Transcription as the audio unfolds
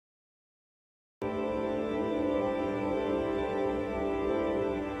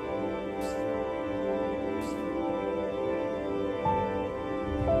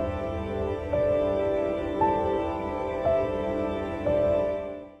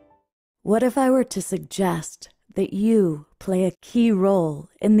What if I were to suggest that you play a key role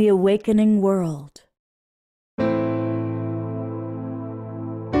in the awakening world? And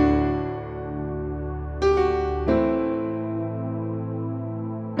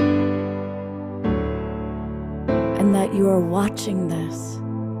that you are watching this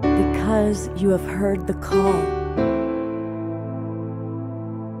because you have heard the call.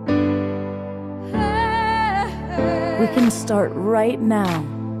 We can start right now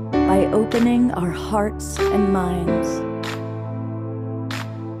by opening our hearts and minds.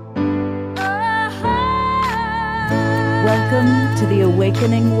 Welcome to the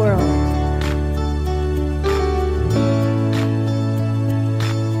awakening world.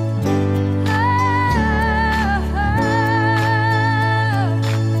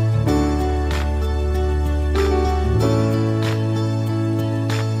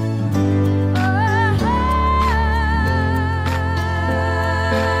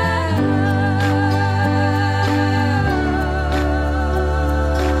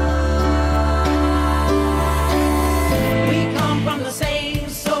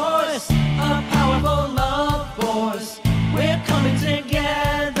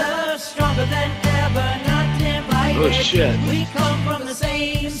 Shit. We come from the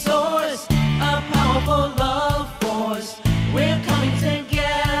same source, a powerful love force. We're coming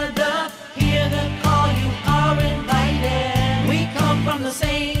together, hear the call, you are invited. We come from the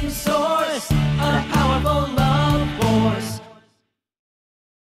same source, a powerful love force.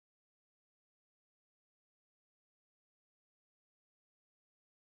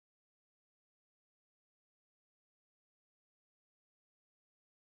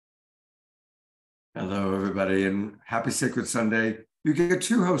 Hello, everybody, and happy Sacred Sunday. You get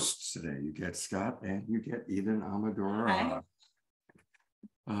two hosts today. You get Scott and you get Eden Amadora.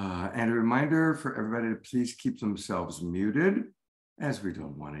 And a reminder for everybody to please keep themselves muted, as we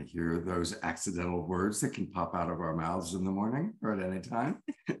don't want to hear those accidental words that can pop out of our mouths in the morning or at any time.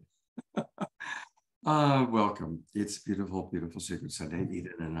 Welcome. It's beautiful, beautiful Sacred Sunday.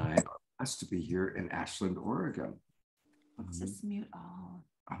 Eden and I are blessed to be here in Ashland, Oregon. Let's just mute all.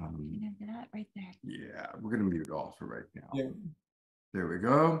 That right there. Yeah, we're going to mute all for right now. Yeah. There we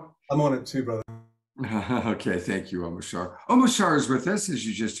go. I'm on it too, brother. Okay, thank you, Omashar. Omashar is with us, as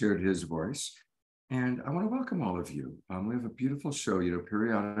you just heard his voice. And I want to welcome all of you. We have a beautiful show.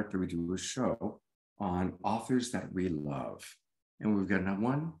 Periodically we do a show on authors that we love. And we've got not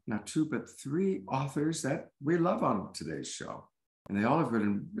one, not two, but three authors that we love on today's show. And they all have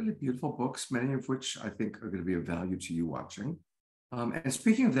written really beautiful books, many of which I think are going to be of value to you watching. And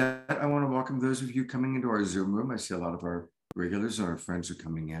speaking of that, I want to welcome those of you coming into our Zoom room. I see a lot of our regulars and our friends are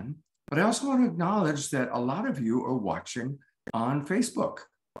coming in. But I also want to acknowledge that a lot of you are watching on Facebook.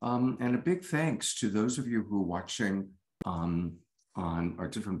 And a big thanks to those of you who are watching on our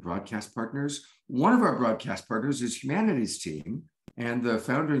different broadcast partners. One of our broadcast partners is Humanities Team. And the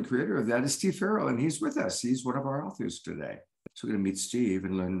founder and creator of that is Steve Farrell. And he's with us. He's one of our authors today. So we're going to meet Steve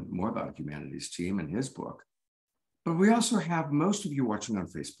and learn more about Humanities Team and his book. But we also have most of you watching on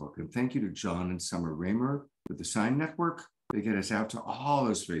Facebook. And thank you to John and Summer Raymer with the Sign Network. They get us out to all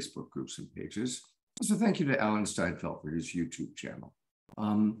those Facebook groups and pages. Also, thank you to Alan Steinfeld for his YouTube channel.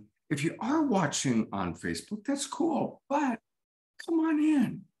 If you are watching on Facebook, that's cool. But come on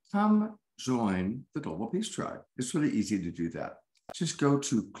in. Come join the Global Peace Tribe. It's really easy to do that. Just go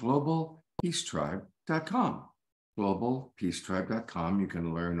to globalpeacetribe.com. globalpeacetribe.com. You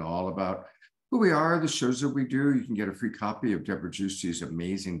can learn all about who we are, the shows that we do. You can get a free copy of Deborah Juicy's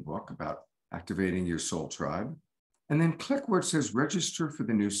amazing book about activating your soul tribe. And then click where it says register for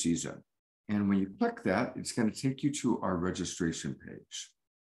the new season. And when you click that, it's going to take you to our registration page.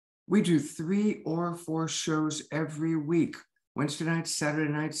 We do 3 or 4 shows every week, Wednesday nights, Saturday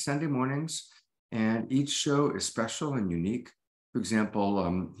nights, Sunday mornings. And each show is special and unique. For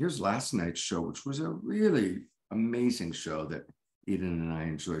example, here's last night's show, which was a really amazing show that Eden and I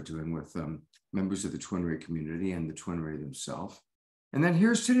enjoyed doing with members of the Twin Ray community and the Twin Ray themselves. And then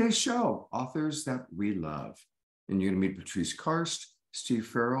here's today's show, authors that we love. And you're going to meet Patrice, Karst, Steve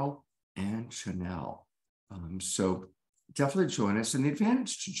Farrell, and Chanel. So definitely join us. And the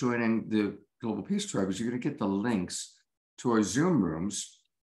advantage to joining the Global Peace Tribe is you're going to get the links to our Zoom rooms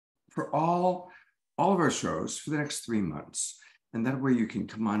for all of our shows for the next 3 months. And that way you can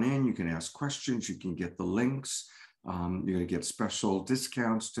come on in, you can ask questions, you can get the links. You're going to get special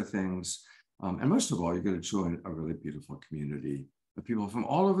discounts to things. And most of all, you're going to join a really beautiful community of people from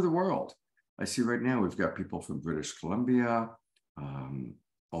all over the world. I see right now we've got people from British Columbia,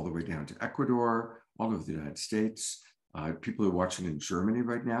 all the way down to Ecuador, all over the United States. People are watching in Germany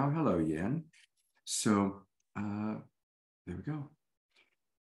right now. Hello, Yen. So there we go.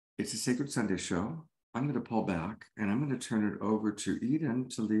 It's a Sacred Sunday show. I'm going to pull back and I'm going to turn it over to Eden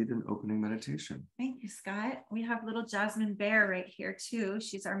to lead an opening meditation. Thank you, Scott. We have little Jasmine Bear right here too.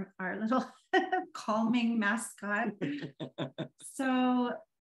 She's our little calming mascot. So,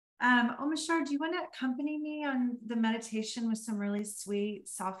 Omashar, do you want to accompany me on the meditation with some really sweet,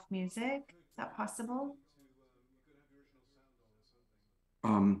 soft music? Is that possible?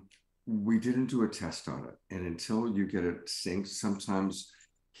 We didn't do a test on it, and until you get it synced, sometimes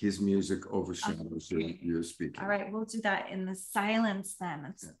his music overshadows your speaking. All right, we'll do that in the silence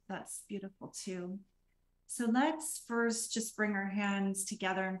then. That's beautiful too. So let's first just bring our hands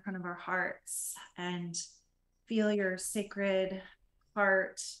together in front of our hearts and feel your sacred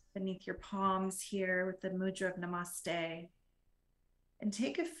heart beneath your palms here with the mudra of Namaste. And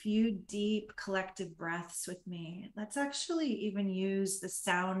take a few deep collective breaths with me. Let's actually even use the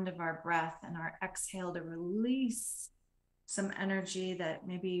sound of our breath and our exhale to release some energy that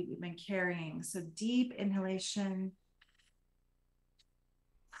maybe we've been carrying. So deep inhalation.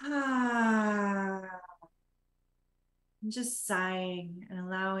 And just sighing and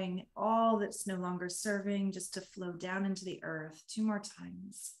allowing all that's no longer serving just to flow down into the earth. 2 more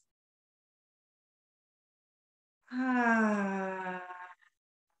times.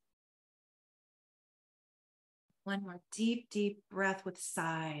 One more deep, deep breath with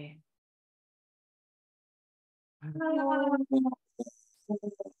sigh.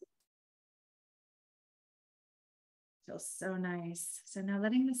 Feels so nice. So now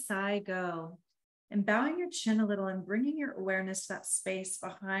letting the sigh go and bowing your chin a little and bringing your awareness to that space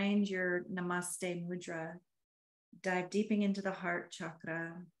behind your Namaste mudra. Dive deeping into the heart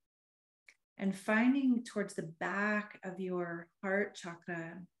chakra and finding towards the back of your heart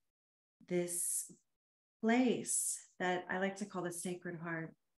chakra this place that I like to call the sacred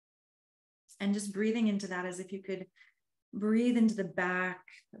heart. And just breathing into that as if you could breathe into the back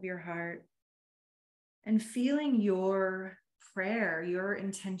of your heart and feeling your prayer, your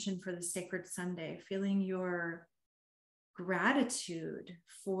intention for the sacred Sunday, feeling your gratitude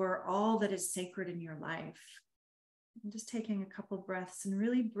for all that is sacred in your life. And just taking a couple breaths and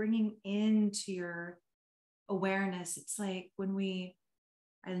really bringing into your awareness. It's like when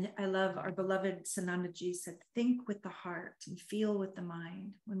I love our beloved Sanandaji said, think with the heart and feel with the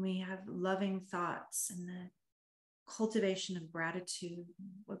mind. When we have loving thoughts and the cultivation of gratitude,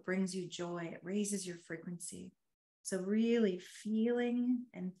 what brings you joy, it raises your frequency. So really feeling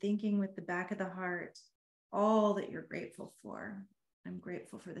and thinking with the back of the heart, all that you're grateful for. I'm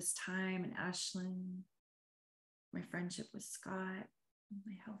grateful for this time in Ashland, my friendship with Scott,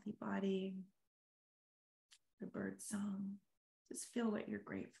 my healthy body, the bird song. Just feel what you're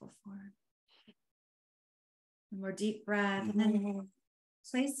grateful for. One more deep breath. And then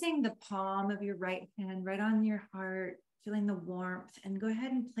placing the palm of your right hand right on your heart, feeling the warmth. And go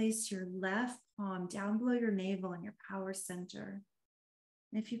ahead and place your left palm down below your navel in your power center.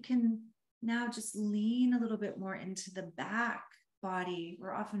 And if you can now just lean a little bit more into the back body.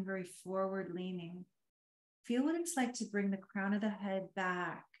 We're often very forward leaning. Feel what it's like to bring the crown of the head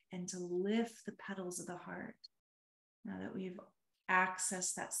back and to lift the petals of the heart. Now that we've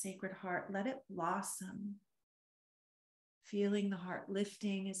accessed that sacred heart, let it blossom. Feeling the heart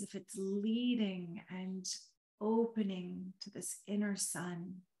lifting as if it's leading and opening to this inner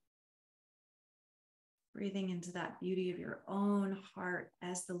sun. Breathing into that beauty of your own heart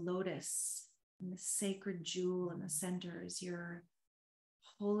as the lotus and the sacred jewel in the center is your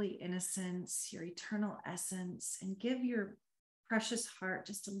holy innocence, your eternal essence, and give your precious heart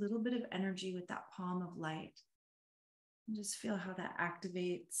just a little bit of energy with that palm of light. And just feel how that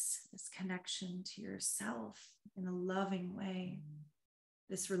activates this connection to yourself in a loving way.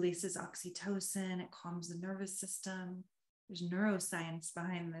 This releases oxytocin, it calms the nervous system. There's neuroscience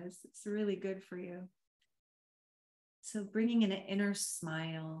behind this. It's really good for you. So bringing in an inner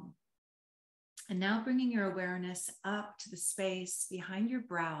smile. And now bringing your awareness up to the space behind your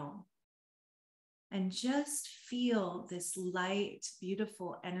brow. And just feel this light,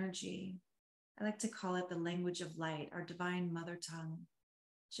 beautiful energy. I like to call it the language of light, our divine mother tongue,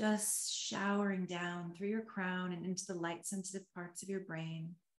 just showering down through your crown and into the light sensitive parts of your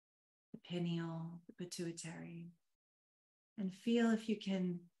brain, the pineal, the pituitary. And feel if you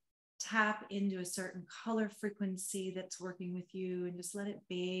can tap into a certain color frequency that's working with you and just let it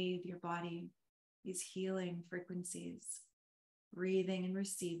bathe your body, these healing frequencies, breathing and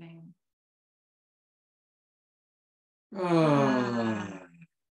receiving.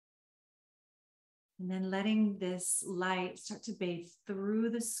 And then letting this light start to bathe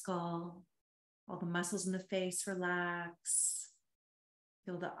through the skull. All the muscles in the face relax.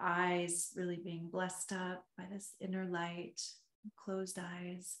 Feel the eyes really being blessed up by this inner light. Closed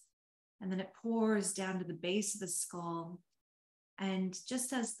eyes. And then it pours down to the base of the skull. And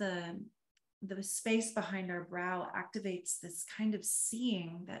just as the space behind our brow activates this kind of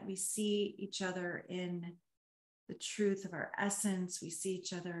seeing, that we see each other in the truth of our essence, we see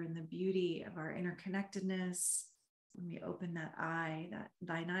each other in the beauty of our interconnectedness. When we open that eye, that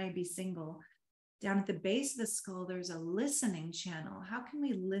thine eye be single, down at the base of the skull, there's a listening channel. How can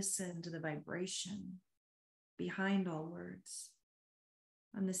we listen to the vibration behind all words?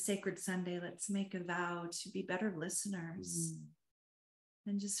 On this sacred Sunday, let's make a vow to be better listeners.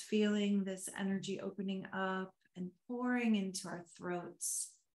 And just feeling this energy opening up and pouring into our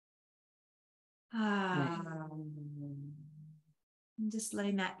throats. And just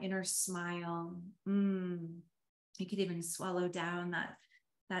letting that inner smile. You could even swallow down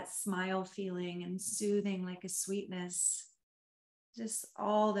that smile feeling, and soothing like a sweetness. Just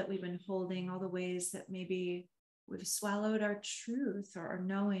all that we've been holding, all the ways that maybe we've swallowed our truth or our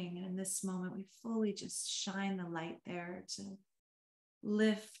knowing. And in this moment, we fully just shine the light there to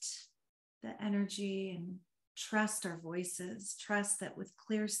lift the energy and trust our voices, trust that with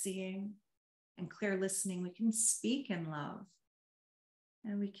clear seeing and clear listening, we can speak in love,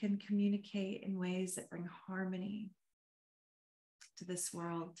 and we can communicate in ways that bring harmony to this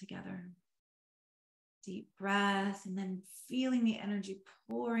world together. Deep breath, and then feeling the energy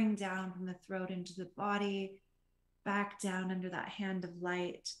pouring down from the throat into the body, back down under that hand of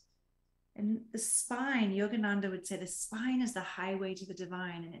light. And the spine, Yogananda would say, the spine is the highway to the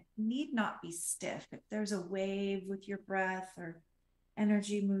divine, and it need not be stiff. If there's a wave with your breath or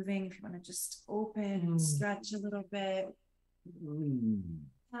energy moving, if you want to just open and stretch a little bit.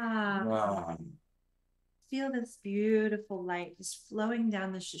 Feel this beautiful light just flowing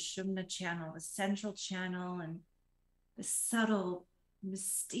down the Sushumna channel, the central channel, and the subtle,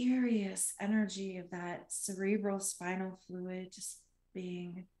 mysterious energy of that cerebral spinal fluid just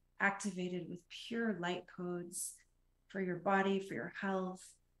being activated with pure light codes for your body, for your health.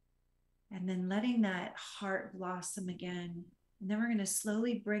 And then letting that heart blossom again. And then we're going to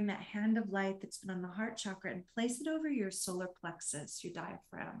slowly bring that hand of light that's been on the heart chakra and place it over your solar plexus, your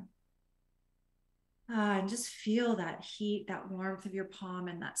diaphragm. And just feel that heat, that warmth of your palm,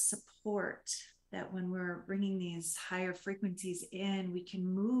 and that support that when we're bringing these higher frequencies in, we can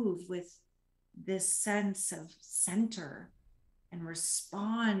move with this sense of center and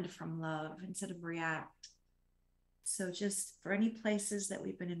respond from love instead of react. So just for any places that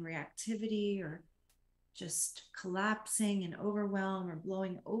we've been in reactivity or just collapsing and overwhelm or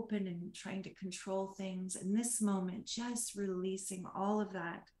blowing open and trying to control things, in this moment, just releasing all of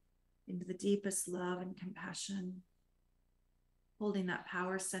that into the deepest love and compassion, holding that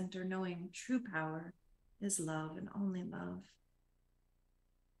power center, knowing true power is love and only love.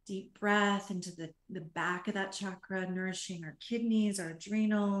 Deep breath into the back of that chakra, nourishing our kidneys, our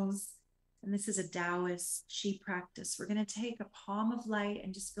adrenals. And this is a Taoist Qi practice. We're going to take a palm of light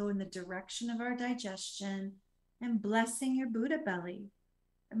and just go in the direction of our digestion and blessing your Buddha belly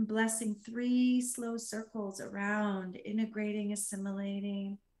and blessing 3 slow circles around, integrating,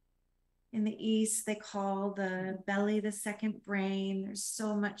 assimilating. In the East, they call the belly the second brain. There's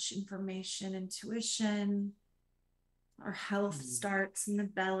so much information, intuition. Our health starts in the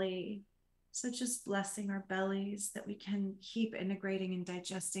belly. So just blessing our bellies that we can keep integrating and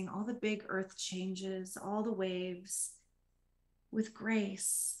digesting all the big earth changes, all the waves with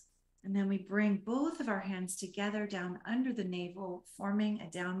grace. And then we bring both of our hands together down under the navel, forming a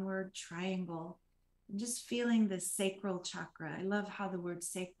downward triangle. And just feeling the sacral chakra. I love how the word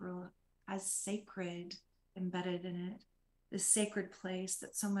sacral has sacred embedded in it. This sacred place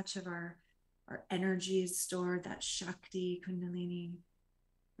that so much of our energy is stored, that Shakti, Kundalini.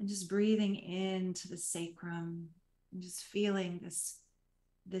 And just breathing into the sacrum and just feeling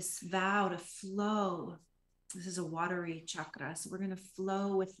this vow to flow. This is a watery chakra, so we're going to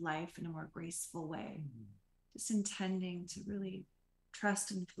flow with life in a more graceful way. Just intending to really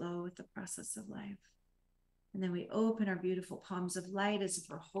trust and flow with the process of life. And then we open our beautiful palms of light as if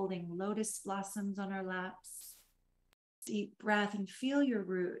we're holding lotus blossoms on our laps. Deep breath and feel your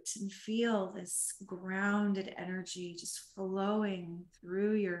root and feel this grounded energy just flowing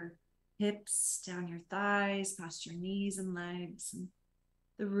through your hips, down your thighs, past your knees and legs. And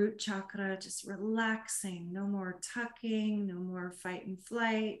the root chakra just relaxing, no more tucking, no more fight and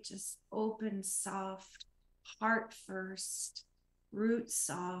flight, just open, soft, heart first, root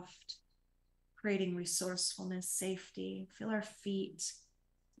soft, creating resourcefulness, safety. Feel our feet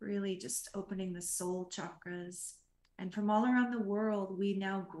really just opening the soul chakras. And from all around the world, we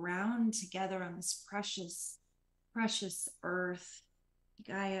now ground together on this precious, precious earth.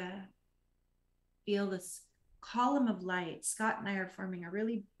 Gaia, feel this column of light. Scott and I are forming a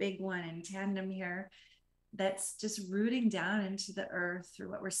really big one in tandem here that's just rooting down into the earth through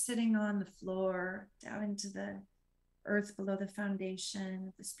what we're sitting on, the floor, down into the earth below the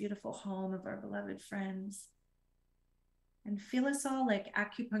foundation, this beautiful home of our beloved friends. And feel us all like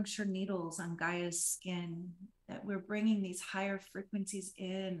acupuncture needles on Gaia's skin, that we're bringing these higher frequencies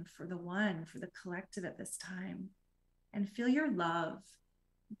in for the one, for the collective at this time. And feel your love,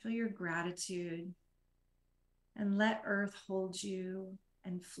 feel your gratitude, and let earth hold you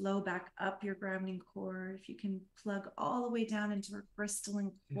and flow back up your grounding core. If you can plug all the way down into our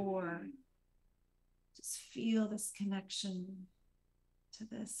crystalline core, just feel this connection to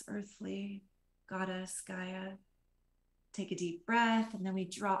this earthly goddess, Gaia. Take a deep breath, and then we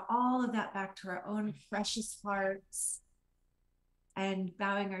draw all of that back to our own precious hearts, and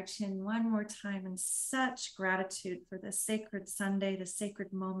bowing our chin one more time in such gratitude for this sacred Sunday, this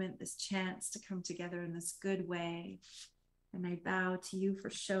sacred moment, this chance to come together in this good way. And I bow to you for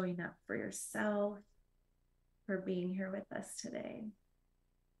showing up for yourself, for being here with us today.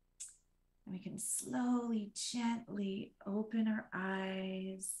 And we can slowly, gently open our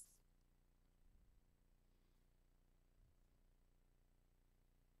eyes.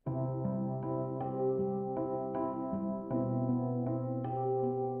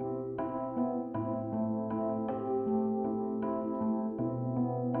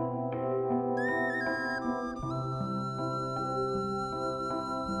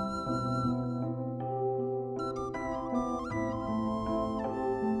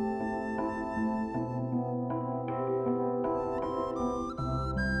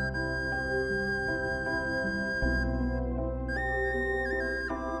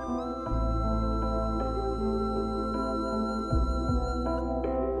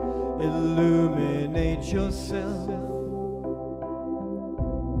 Illuminate yourself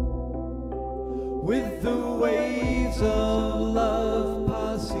with the waves of love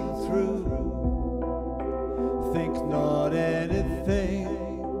passing through. Think not anything.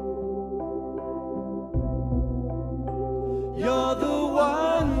 You're the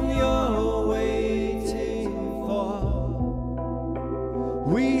one you're waiting for.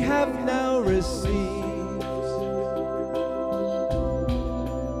 We have now received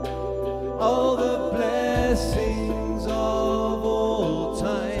all the blessings of all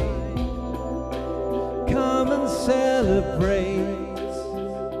time. Come and celebrate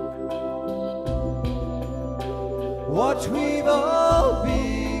what we've all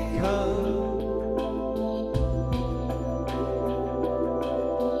become.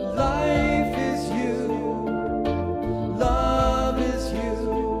 Life is you, love is you.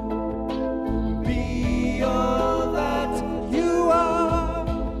 Be all that you are.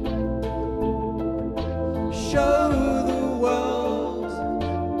 Show the world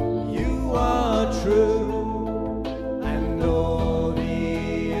you are true, and all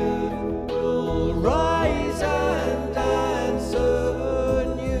the earth will rise and answer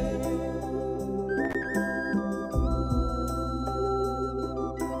you.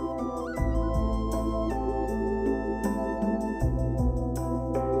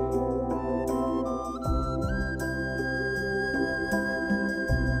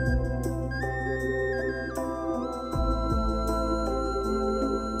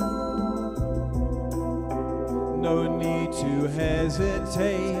 No need to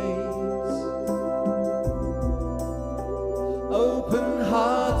hesitate. Open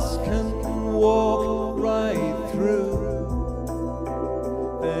hearts can walk right through.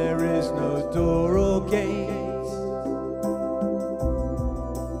 There is no door or gate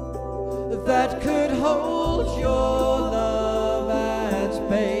that could hold your love at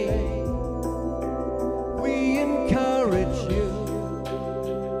bay. We encourage you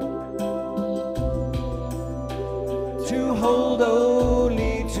to hold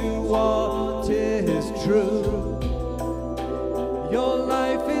only to what is true. Your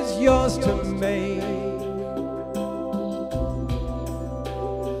life is yours to make.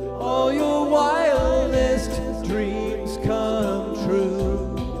 All your wildest dreams come true.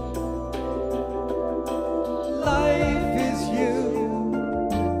 Life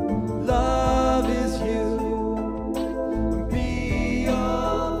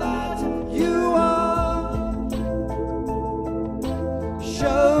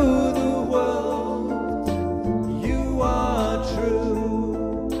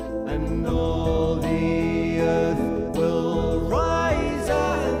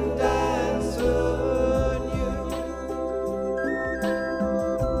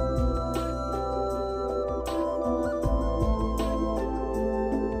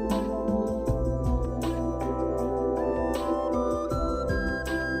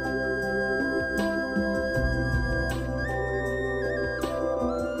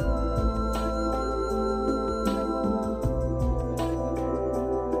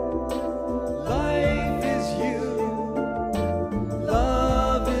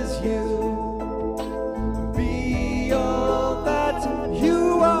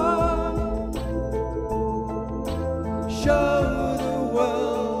show the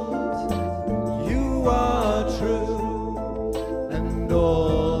world you are true, and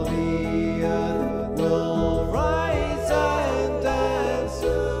all the earth will rise and dance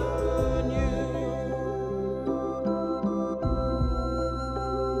anew.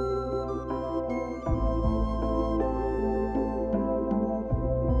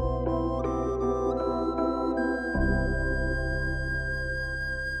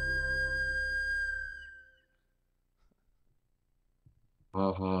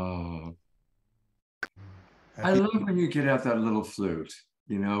 Oh, I love when you get out that little flute.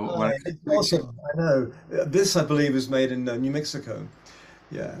 You know, when I It's awesome. I know. This, I believe, is made in New Mexico.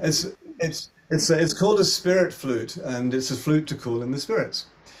 Yeah, it's called a spirit flute, and it's a flute to call in the spirits.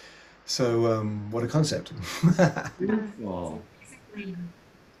 So, what a concept. beautiful. Basically,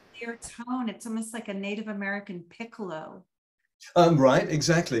 clear tone. It's almost like a Native American piccolo. Right,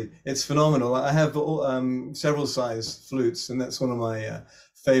 exactly. It's phenomenal. I have several size flutes, and that's one of my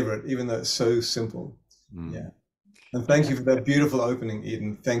favorite, even though it's so simple. Mm. Yeah. And thank you for that beautiful opening,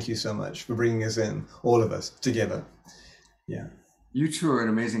 Eden. Thank you so much for bringing us in, all of us, together. Yeah. You two are an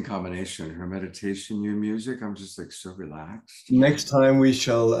amazing combination. Her meditation, your music, I'm just like so relaxed. Next time we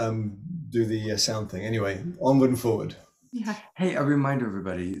shall do the sound thing. Anyway, onward and forward. Yeah. Hey, a reminder,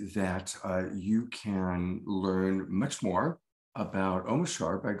 everybody, that you can learn much more about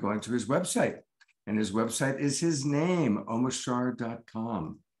Omashar by going to his website. And his website is his name,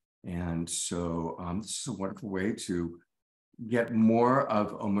 omashar.com. And so this is a wonderful way to get more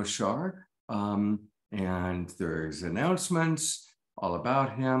of Omashar. And there's announcements all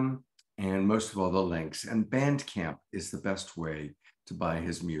about him, and most of all, the links. And Bandcamp is the best way to buy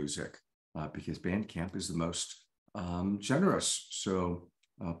his music because Bandcamp is the most generous. So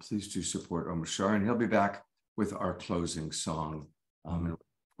please do support Omashar, and he'll be back with our closing song. And look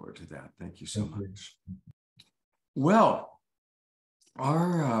forward to that. Thank you so much. Well,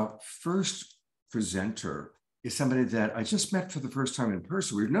 our first presenter is somebody that I just met for the first time in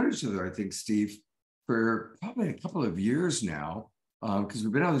person. We've known each other, I think, Steve, for probably a couple of years now, because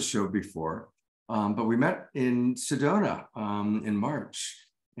we've been on the show before. But we met in Sedona in March,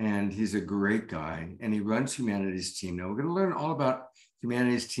 and he's a great guy, and he runs Humanities Team. Now, we're going to learn all about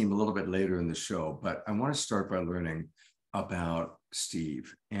Humanities Team a little bit later in the show, but I want to start by learning about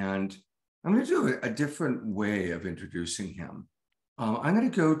Steve. And I'm going to do a different way of introducing him. I'm going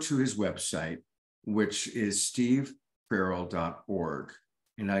to go to his website, which is stevefarrell.org.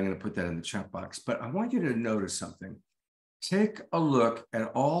 And I'm going to put that in the chat box. But I want you to notice something. Take a look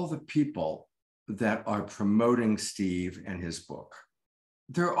at all the people that are promoting Steve and his book.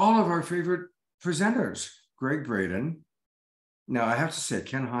 They're all of our favorite presenters. Greg Braden. Now, I have to say,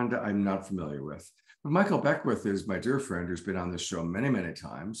 Ken Honda, I'm not familiar with. But Michael Beckwith is my dear friend who's been on the show many, many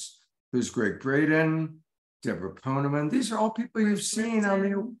times. There's Greg Braden, Deborah Poneman. These are all people you've seen on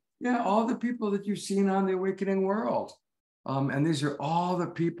the, all the people that you've seen on the Awakening World. And these are all the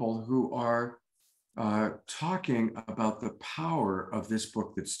people who are talking about the power of this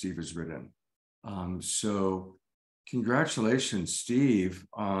book that Steve has written. So congratulations, Steve,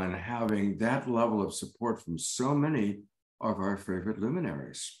 on having that level of support from so many of our favorite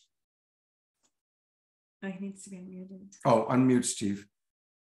luminaries. Oh, he needs to be unmuted. Oh, unmute, Steve.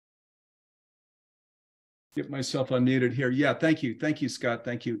 Get myself unmuted here. Yeah, thank you. Thank you, Scott.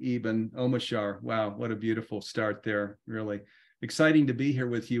 Thank you, Eben, Omashar. Wow, what a beautiful start there. Really exciting to be here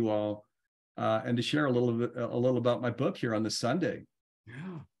with you all and to share a little about my book here on this Sunday.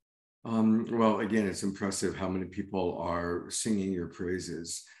 Yeah. Well, again, it's impressive how many people are singing your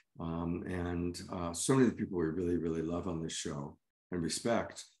praises. And so many people we really, really love on this show and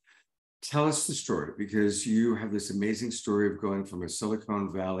respect. Tell us the story, because you have this amazing story of going from a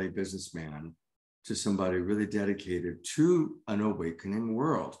Silicon Valley businessman to somebody really dedicated to an awakening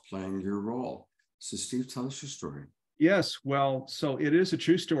world, playing your role. So Steve, tell us your story. Yes, well, so it is a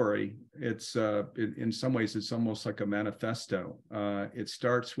true story. It's in some ways, it's almost like a manifesto. It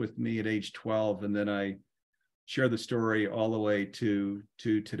starts with me at age 12, and then I share the story all the way to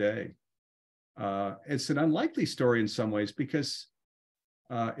today. It's an unlikely story in some ways, because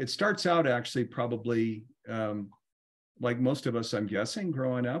it starts out actually probably like most of us, I'm guessing,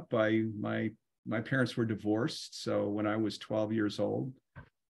 growing up. My parents were divorced. So when I was 12 years old,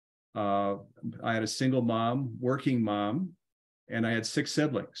 I had a single mom, working mom, and I had 6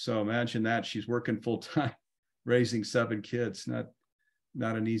 siblings. So imagine that. She's working full time, raising 7 kids, not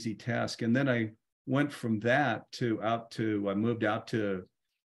an easy task. And then I went from that I moved out to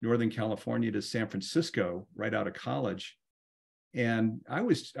Northern California to San Francisco right out of college. And I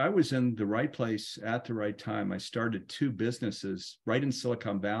was in the right place at the right time. I started 2 businesses right in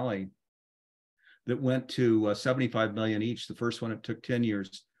Silicon Valley. that went to 75 million each. The first one, it took 10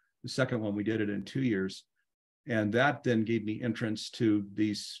 years. The second one, we did it in 2 years. And that then gave me entrance to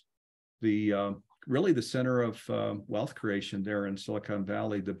really the center of wealth creation there in Silicon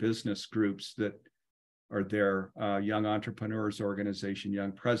Valley, the business groups that are there, Young Entrepreneurs Organization,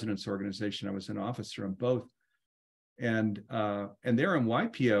 Young Presidents Organization. I was an officer on both. And there in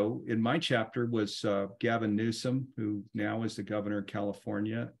YPO, in my chapter was Gavin Newsom, who now is the governor of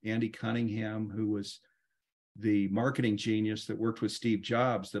California, Andy Cunningham, who was the marketing genius that worked with Steve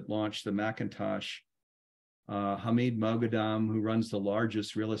Jobs that launched the Macintosh, Hamid Moghadam, who runs the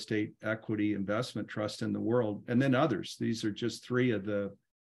largest real estate equity investment trust in the world, and then others. These are just three of the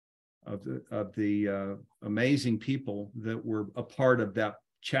amazing people that were a part of that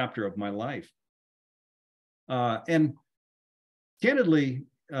chapter of my life. And candidly,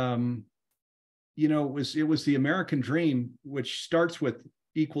 it was the American dream, which starts with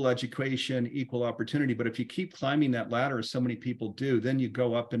equal education, equal opportunity. But if you keep climbing that ladder, as so many people do, then you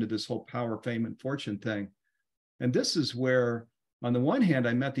go up into this whole power, fame, and fortune thing. And this is where, on the one hand,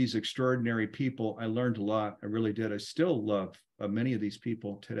 I met these extraordinary people. I learned a lot. I really did. I still love many of these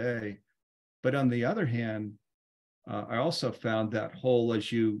people today. But on the other hand, I also found that whole,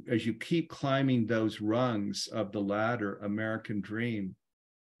 as you keep climbing those rungs of the ladder, American dream,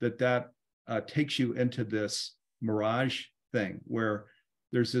 that takes you into this mirage thing where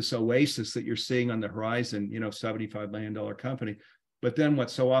there's this oasis that you're seeing on the horizon, $75 million company. But then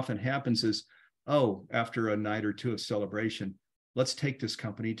what so often happens is, oh, after a night or two of celebration, let's take this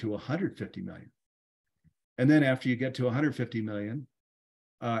company to 150 million. And then after you get to 150 million,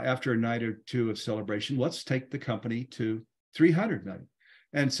 after a night or two of celebration, let's take the company to 300 million.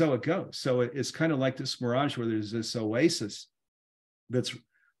 And so it goes. So it's kind of like this mirage where there's this oasis that's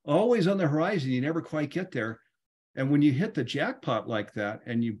always on the horizon. You never quite get there. And when you hit the jackpot like that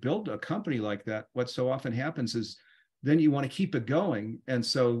and you build a company like that, what so often happens is then you want to keep it going. And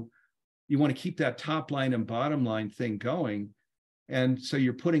so you want to keep that top line and bottom line thing going. And so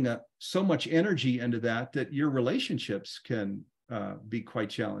you're putting so much energy into that your relationships can be quite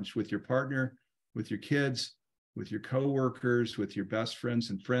challenged with your partner, with your kids, with your coworkers, with your best friends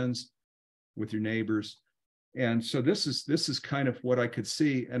and friends, with your neighbors. And so this is kind of what I could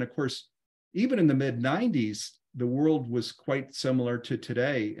see. And of course, even in the mid-90s, the world was quite similar to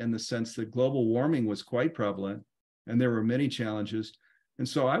today in the sense that global warming was quite prevalent and there were many challenges. And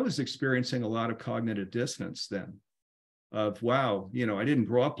so I was experiencing a lot of cognitive dissonance then of, wow, I didn't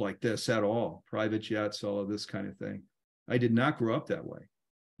grow up like this at all. Private jets, all of this kind of thing. I did not grow up that way.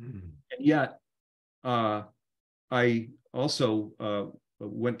 Mm-hmm. And yet, I also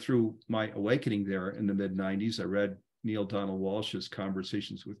went through my awakening there in the mid-90s. I read Neil Donald Walsh's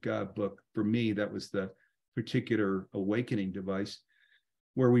Conversations with God book. For me, that was the particular awakening device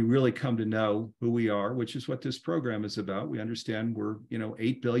where we really come to know who we are, which is what this program is about. We understand we're,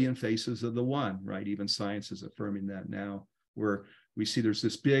 8 billion faces of the one, right? Even science is affirming that now, where we see there's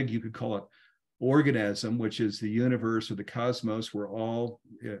this big, you could call it organism, which is the universe or the cosmos, where all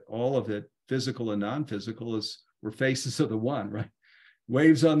of it, physical and non-physical, we're faces of the one, right?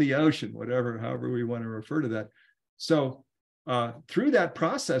 Waves on the ocean, however we want to refer to that. So through that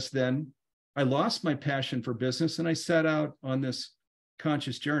process, then I lost my passion for business and I set out on this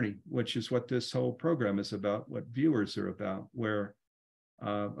conscious journey, which is what this whole program is about, what viewers are about, where,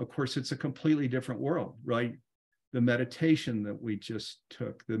 of course, it's a completely different world, right? The meditation that we just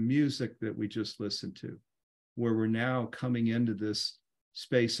took, the music that we just listened to, where we're now coming into this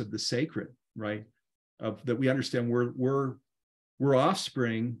space of the sacred, right? That we understand we're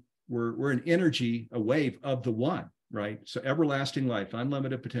offspring, we're an energy, a wave of the one, right? So everlasting life,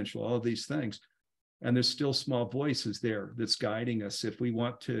 unlimited potential, all of these things. And there's still small voices there that's guiding us if we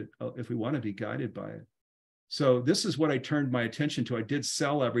want to be guided by it. So this is what I turned my attention to. I did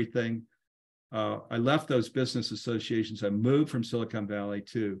sell everything. I left those business associations. I moved from Silicon Valley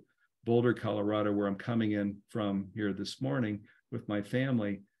to Boulder, Colorado, where I'm coming in from here this morning with my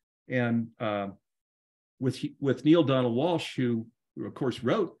family. And with Neil Donald Walsh, who of course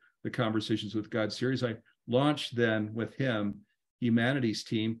wrote the Conversations with God series, I launched then with him Humanities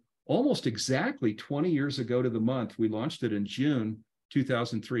Team. Almost exactly 20 years ago to the month, we launched it in June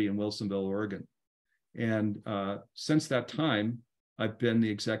 2003 in Wilsonville, Oregon. And since that time, I've been the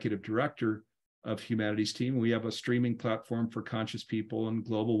executive director of Humanities Team. We have a streaming platform for conscious people and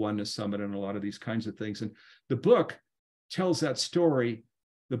Global Oneness Summit and a lot of these kinds of things. And the book tells that story.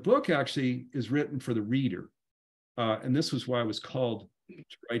 The book actually is written for the reader. And this was why I was called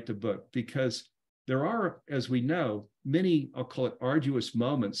to write the book, because there are, as we know, many, I'll call it arduous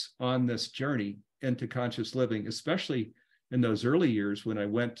moments on this journey into conscious living, especially in those early years when I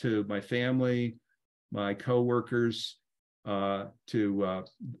went to my family, my coworkers, to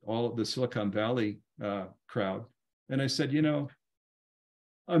all of the Silicon Valley crowd. And I said, you know,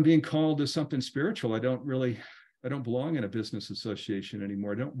 I'm being called to something spiritual. I don't belong in a business association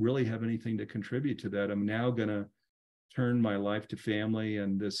anymore. I don't really have anything to contribute to that. I'm now going to turn my life to family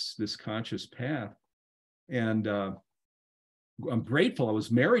and this conscious path. And I'm grateful I was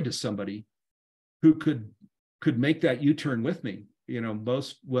married to somebody who could make that U-turn with me. You know,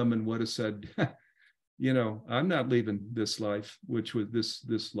 most women would have said, you know, I'm not leaving this life, which was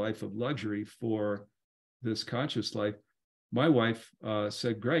this life of luxury, for this conscious life. My wife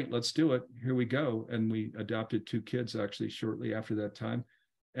said, great, let's do it. Here we go. And we adopted 2 kids actually shortly after that time.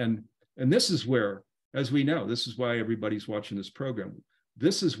 And this is where, as we know, this is why everybody's watching this program.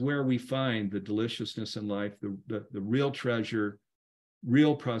 This is where we find the deliciousness in life, the real treasure,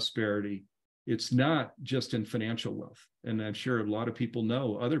 real prosperity. It's not just in financial wealth. And I'm sure a lot of people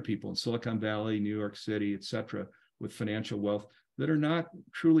know other people in Silicon Valley, New York City, et cetera, with financial wealth that are not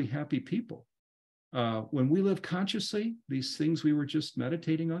truly happy people. When we live consciously, these things we were just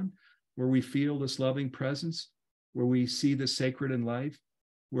meditating on, where we feel this loving presence, where we see the sacred in life,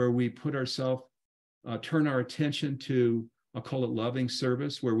 where we put ourselves, turn our attention to, I'll call it loving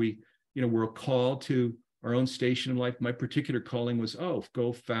service, where we, you know, we're called to our own station in life. My particular calling was,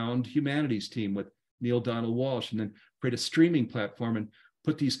 go found humanities team with Neil Donald Walsh, and then create a streaming platform and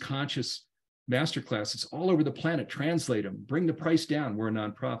put these conscious masterclasses all over the planet, translate them, bring the price down. We're a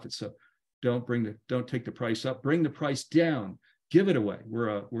nonprofit, so don't take the price up, bring the price down, give it away.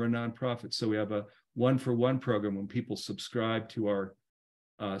 We're a nonprofit. So we have a 1-for-1 program. When people subscribe to our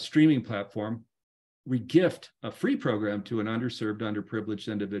streaming platform, we gift a free program to an underserved,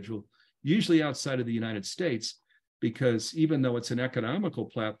 underprivileged individual, usually outside of the United States, because even though it's an economical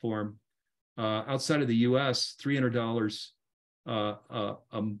platform, outside of the US, $300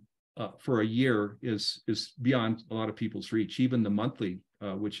 for a year is beyond a lot of people's reach. Even the monthly,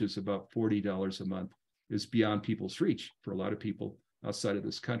 which is about $40 a month, is beyond people's reach for a lot of people outside of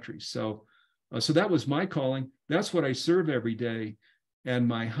this country. So that was my calling. That's what I serve every day. And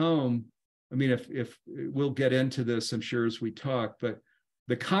my home, I mean, if we'll get into this, I'm sure, as we talk, but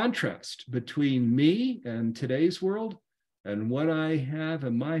the contrast between me and today's world and what I have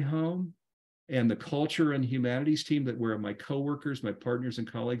in my home and the culture and humanities team that were my coworkers, my partners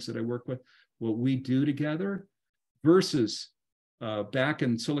and colleagues that I work with, what we do together versus back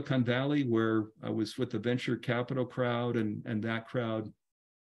in Silicon Valley, where I was with the venture capital crowd and that crowd,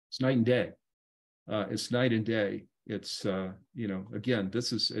 it's night and day. It's night and day. It's, you know, again,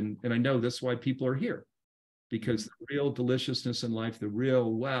 this is, and I know that's why people are here, because the real deliciousness in life, the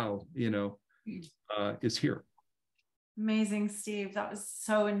real wow, you know, is here. Amazing, Steve. That was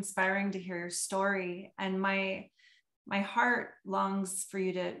so inspiring to hear your story. And my heart longs for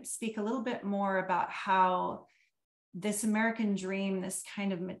you to speak a little bit more about how this American dream, this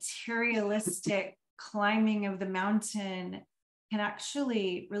kind of materialistic climbing of the mountain, can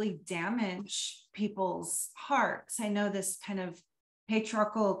actually really damage people's hearts. I know this kind of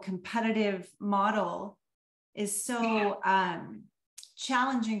patriarchal competitive model is so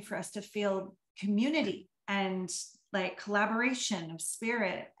challenging for us to feel community and like collaboration of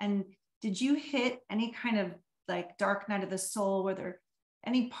spirit. And did you hit any kind of like dark night of the soul? Were there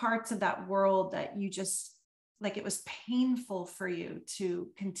any parts of that world that you just, like, it was painful for you to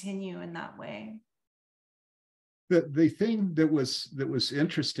continue in that way? The thing that was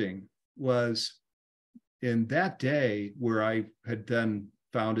interesting was, in that day where I had then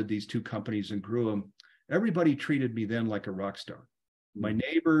founded these 2 companies and grew them, everybody treated me then like a rock star. My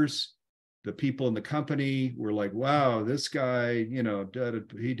neighbors, the people in the company were like, wow, this guy, you know,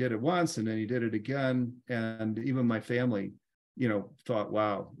 he did it once and then he did it again. And even my family, you know, thought,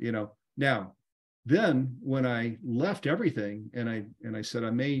 wow, you know. Now, then when I left everything and I said,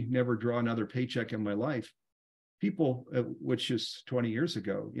 I may never draw another paycheck in my life, people, which is 20 years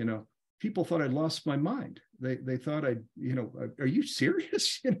ago, you know, people thought I'd lost my mind. They thought you know, are you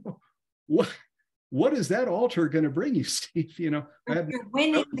serious? You know, what is that altar going to bring you, Steve? You know, You're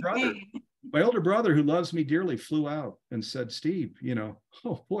winning the game. My older brother, who loves me dearly, flew out and said, Steve, you know,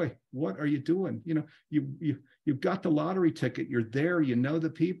 oh boy, what are you doing? You know, you've got the lottery ticket. You're there. You know the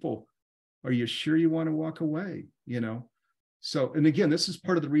people. Are you sure you want to walk away? You know? So, and again, this is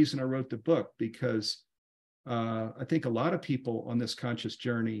part of the reason I wrote the book, because I think a lot of people on this conscious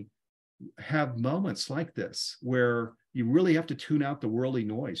journey have moments like this where you really have to tune out the worldly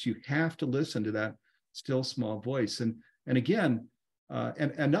noise. You have to listen to that still small voice. And again,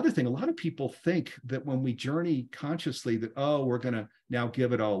 And another thing, a lot of people think that when we journey consciously that, oh, we're going to now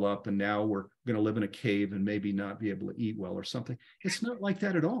give it all up and now we're going to live in a cave and maybe not be able to eat well or something. It's not like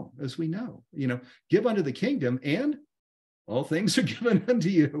that at all, as we know. Give unto the kingdom and all things are given unto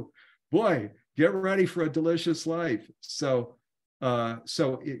you. Boy, get ready for a delicious life. So that's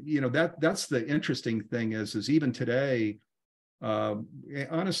the interesting thing is even today,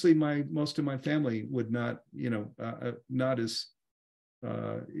 honestly, most of my family would not, not as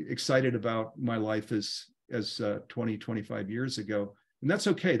excited about my life as 20, 25 years ago. And that's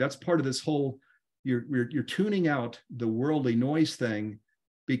okay. That's part of this whole, you're tuning out the worldly noise thing,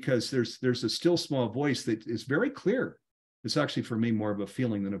 because there's a still small voice that is very clear. It's actually for me more of a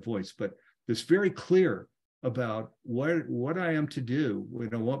feeling than a voice, but it's very clear about what I am to do,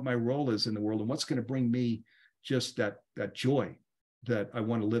 what my role is in the world and what's going to bring me just that joy that I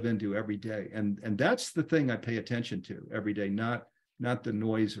want to live into every day. And that's the thing I pay attention to every day, not the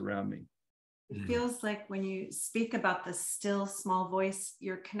noise around me. It feels like when you speak about the still small voice,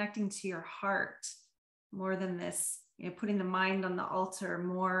 you're connecting to your heart more than this, putting the mind on the altar,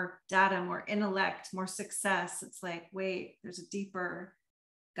 more data, more intellect, more success. It's like, wait, there's a deeper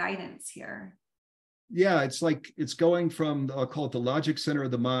guidance here. Yeah, it's like it's going from, I'll call it the logic center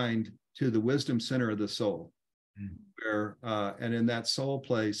of the mind to the wisdom center of the soul. Where and in that soul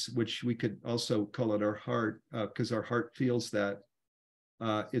place, which we could also call it our heart, because our heart feels that.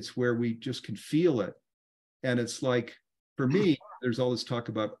 It's where we just can feel it. And it's like, for me, there's all this talk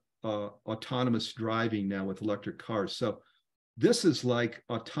about autonomous driving now with electric cars. So this is like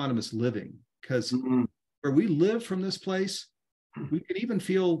autonomous living, because where we live from this place, we can even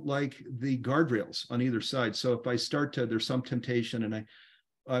feel like the guardrails on either side. So if I start to, there's some temptation and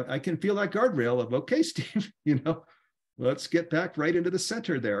I can feel that guardrail of, okay, Steve, let's get back right into the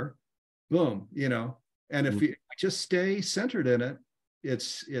center there. Boom, and if we just stay centered in it,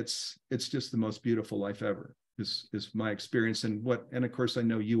 it's just the most beautiful life ever is my experience. And of course, I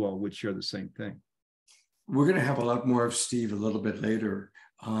know you all would share the same thing. We're going to have a lot more of Steve a little bit later,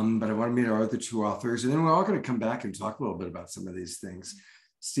 but I want to meet our other two authors, and then we're all going to come back and talk a little bit about some of these things.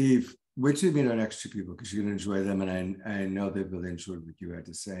 Steve, wait till you meet our next two people, because you're going to enjoy them, and I know they've really enjoyed what you had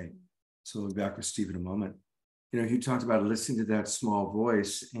to say. So we'll be back with Steve in a moment. He talked about listening to that small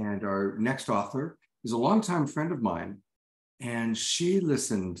voice, and our next author is a longtime friend of mine, and she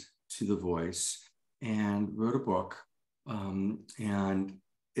listened to the voice and wrote a book,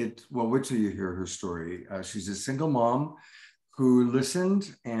 wait till you hear her story. She's a single mom who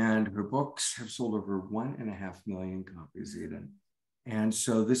listened, and her books have sold over 1.5 million copies, Eden. And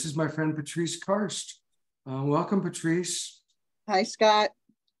so this is my friend, Patrice Karst. Welcome, Patrice. Hi, Scott.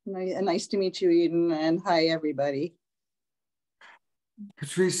 Nice to meet you, Eden, and hi, everybody.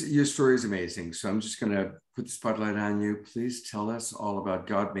 Patrice, your story is amazing. So I'm just going to put the spotlight on you. Please tell us all about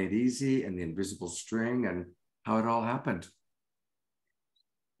God Made Easy and the invisible string and how it all happened.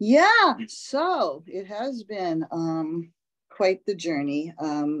 Yeah, so it has been quite the journey.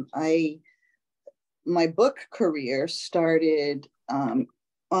 My book career started on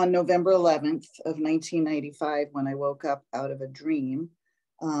November 11th of 1995 when I woke up out of a dream,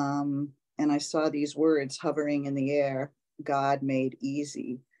 and I saw these words hovering in the air, God made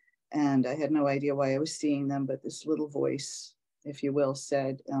easy. And I had no idea why I was seeing them, but this little voice, if you will,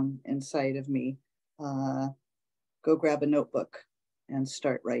 said inside of me, go grab a notebook and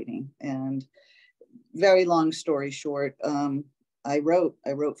start writing. And very long story short, I wrote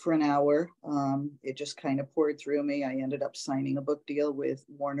for an hour. It just kind of poured through me. I ended up signing a book deal with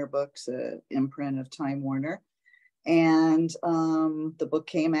Warner Books, an imprint of Time Warner. And the book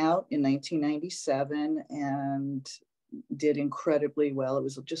came out in 1997 and did incredibly well. It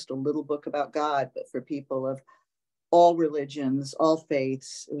was just a little book about God, but for people of all religions, all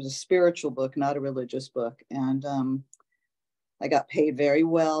faiths. It was a spiritual book, not a religious book. And I got paid very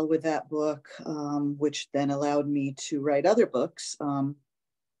well with that book, which then allowed me to write other books.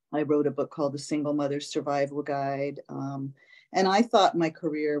 I wrote a book called The Single Mother's Survival Guide. And I thought my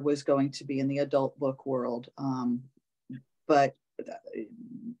career was going to be in the adult book world. But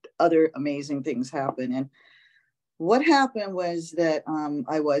other amazing things happened. And what happened was that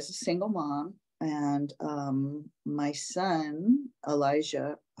I was a single mom, and my son,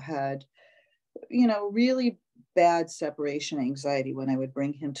 Elijah, had, really bad separation anxiety when I would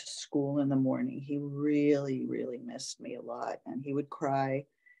bring him to school in the morning. He really, really missed me a lot, and he would cry.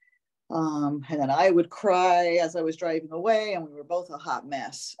 And then I would cry as I was driving away, and we were both a hot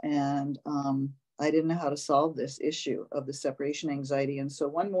mess. And I didn't know how to solve this issue of the separation anxiety. And so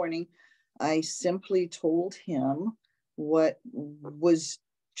one morning, I simply told him what was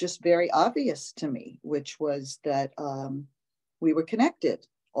just very obvious to me, which was that we were connected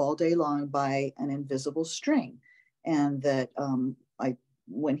all day long by an invisible string. And that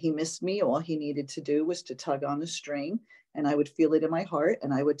when he missed me, all he needed to do was to tug on the string, and I would feel it in my heart,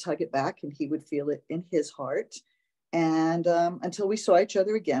 and I would tug it back, and he would feel it in his heart. And until we saw each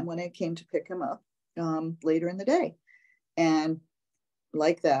other again when I came to pick him up later in the day. And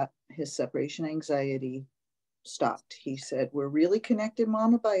like that, his separation anxiety stopped. He said, "We're really connected,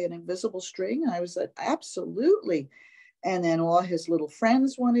 Mama, by an invisible string." And I was like, "Absolutely." And then all his little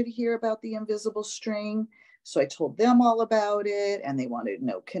friends wanted to hear about the invisible string. So I told them all about it, and they wanted to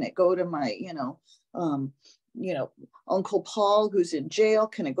know, can it go to my, Uncle Paul, who's in jail?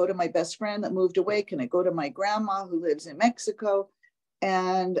 Can it go to my best friend that moved away? Can it go to my grandma who lives in Mexico?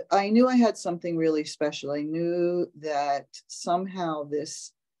 And I knew I had something really special. I knew that somehow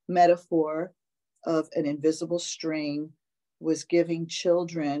this metaphor of an invisible string was giving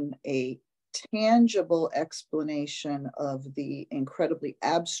children a tangible explanation of the incredibly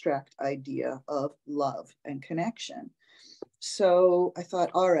abstract idea of love and connection. So I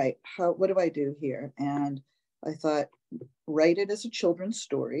thought, all right, what do I do here? And I thought, write it as a children's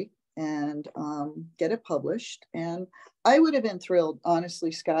story and get it published. And I would have been thrilled,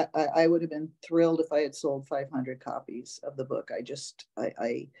 honestly, Scott. I would have been thrilled if I had sold 500 copies of the book. I just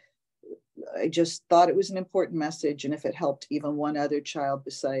thought it was an important message. And if it helped even one other child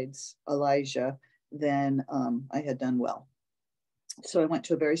besides Elijah, then I had done well. So I went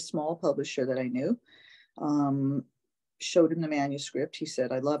to a very small publisher that I knew, showed him the manuscript. He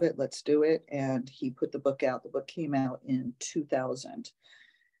said, "I love it, let's do it." And he put the book out. The book came out in 2000.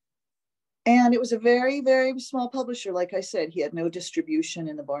 And it was a very, very small publisher. Like I said, he had no distribution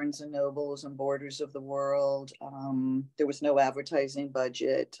in the Barnes and Nobles and Borders of the world. There was no advertising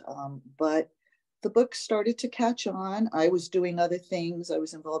budget, but the book started to catch on. I was doing other things. I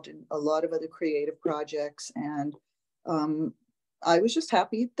was involved in a lot of other creative projects. And I was just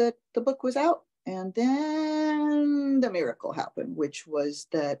happy that the book was out. And then the miracle happened, which was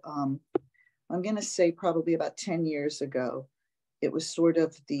that I'm going to say probably about 10 years ago, it was sort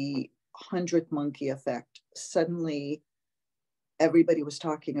of the 100th monkey effect. Suddenly, everybody was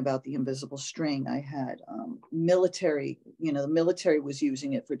talking about the invisible string. I had military, the military was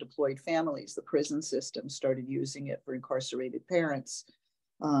using it for deployed families. The prison system started using it for incarcerated parents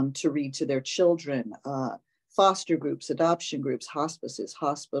to read to their children. Foster groups, adoption groups, hospices,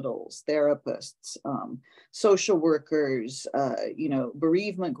 hospitals, therapists, social workers,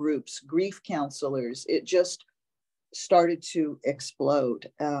 bereavement groups, grief counselors. It just started to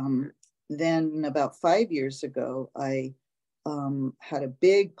explode. Then about 5 years ago, I had a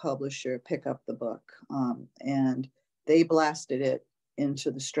big publisher pick up the book, and they blasted it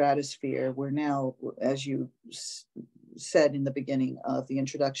into the stratosphere. We're now, as you said in the beginning of the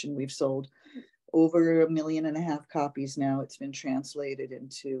introduction, we've sold over 1.5 million copies now. It's been translated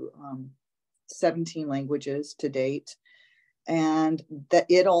into 17 languages to date. And that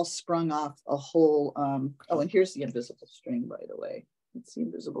it all sprung off a whole, and here's the invisible string, by the way. It's the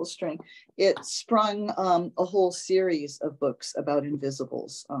invisible string. It sprung a whole series of books about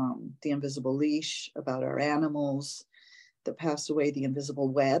invisibles. The Invisible Leash, about our animals that pass away, the invisible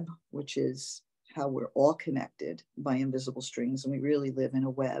web, which is how we're all connected by invisible strings, and we really live in a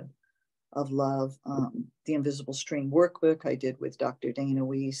web of love. The Invisible String workbook I did with Dr. Dana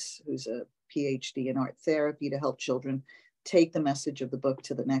Weiss, who's a PhD in art therapy, to help children take the message of the book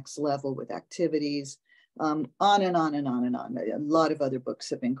to the next level with activities, on and on and on and on. A lot of other books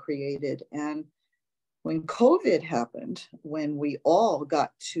have been created. And when COVID happened, when we all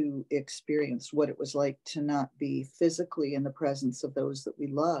got to experience what it was like to not be physically in the presence of those that we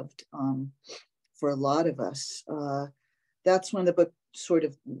loved, for a lot of us, that's when the book sort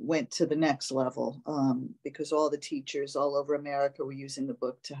of went to the next level, because all the teachers all over America were using the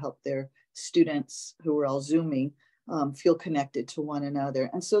book to help their students, who were all Zooming, feel connected to one another.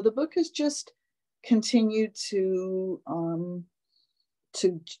 And so the book has just continued to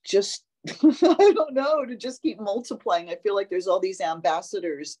just, I don't know, to just keep multiplying. I feel like there's all these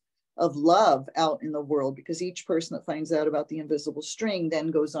ambassadors of love out in the world, because each person that finds out about the invisible string then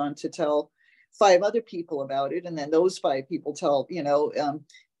goes on to tell 5 other people about it. And then those 5 people tell,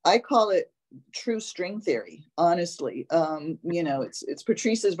 I call it true string theory, honestly. It's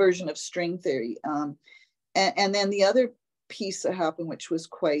Patrice's version of string theory. And then the other piece that happened, which was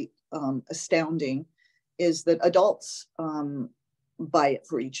quite astounding, is that adults buy it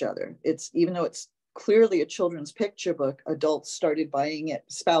for each other. Even though it's clearly a children's picture book, adults started buying it,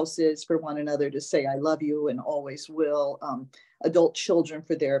 spouses for one another, to say, "I love you and always will." Adult children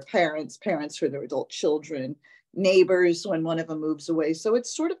for their parents, parents for their adult children, neighbors when one of them moves away. So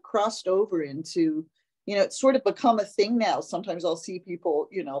it's sort of crossed over into you know, it's sort of become a thing now. Sometimes I'll see people,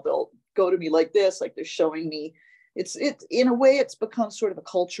 you know, they'll go to me like this, like they're showing me. It's in a way, it's become sort of a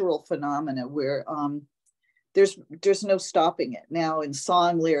cultural phenomena where there's no stopping it. Now in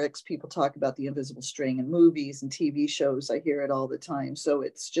song lyrics, people talk about the invisible string in movies and TV shows. I hear it all the time. So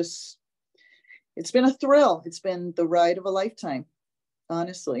it's been a thrill. It's been the ride of a lifetime,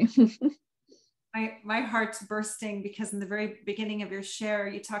 honestly. My heart's bursting because in the very beginning of your share,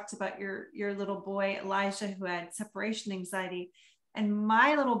 you talked about your little boy, Elijah, who had separation anxiety. And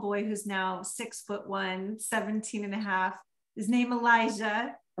my little boy, who's now 6'1", 17 and a half, his name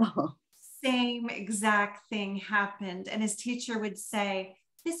Elijah. Oh. Same exact thing happened. And his teacher would say,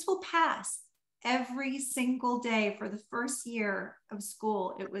 this will pass. Every single day for the first year of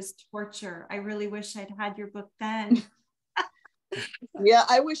school, it was torture. I really wish I'd had your book then. Yeah,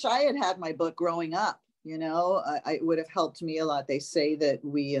 I wish I had had my book growing up. You know, it would have helped me a lot. They say that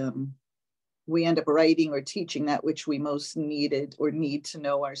we end up writing or teaching that which we most needed or need to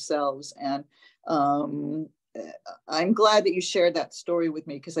know ourselves. And I'm glad that you shared that story with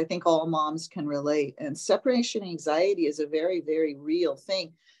me, because I think all moms can relate. And separation anxiety is a very, very real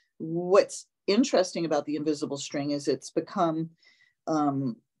thing. What's interesting about the invisible string is it's become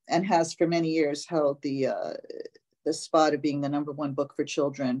and has for many years held the spot of being the #1 book for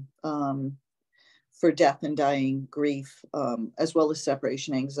children for death and dying, grief, as well as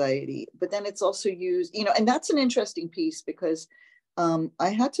separation anxiety. But then it's also used, you know, and that's an interesting piece because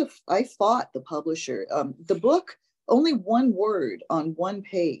I fought the publisher. The book, only one word on one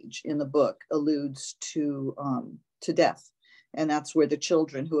page in the book alludes to death. And that's where the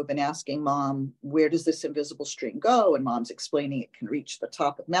children who have been asking mom, where does this invisible string go? And mom's explaining it can reach the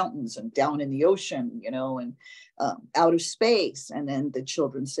top of mountains and down in the ocean, you know, and out of space. And then the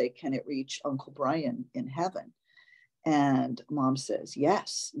children say, can it reach Uncle Brian in heaven? And mom says,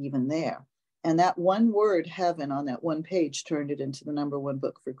 yes, even there. And that one word, heaven, on that one page turned it into the #1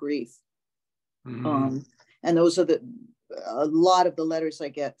 book for grief. Mm-hmm. And those are a lot of the letters I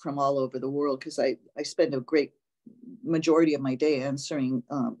get from all over the world, because I spend a great majority of my day answering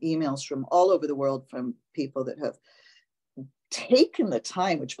emails from all over the world from people that have taken the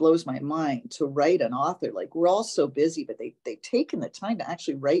time, which blows my mind, to write an author. Like, we're all so busy, but they've taken the time to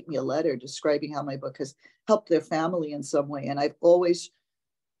actually write me a letter describing how my book has helped their family in some way. And I've always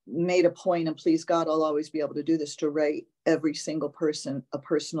made a point, and please God, I'll always be able to do this, to write every single person a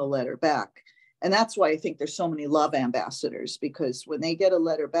personal letter back. And that's why I think there's so many love ambassadors, because when they get a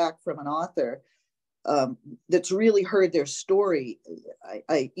letter back from an author that's really heard their story,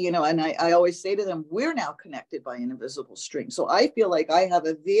 I always say to them, we're now connected by an invisible string. So I feel like I have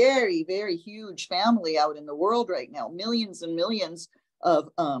a very, very huge family out in the world right now, millions and millions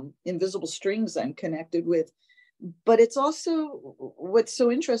of invisible strings I'm connected with. But it's also, what's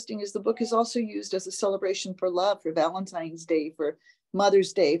so interesting is the book is also used as a celebration for love, for Valentine's Day, for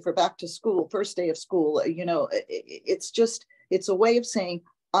Mother's Day, for back to school, first day of school. You know, it's a way of saying,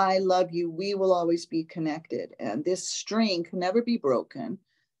 I love you. We will always be connected. And this string can never be broken,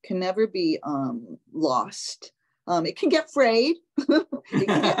 can never be lost. It can get frayed. It can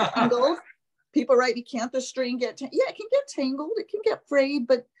get tangled. People write, can't the string get tangled? Yeah, it can get tangled. It can get frayed.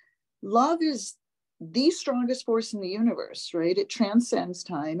 But love is the strongest force in the universe, right? It transcends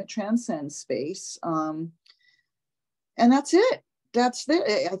time. It transcends space. And that's it. That's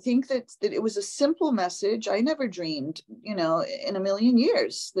it. I think that it was a simple message. I never dreamed, you know, in a million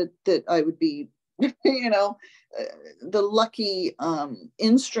years that I would be, you know, the lucky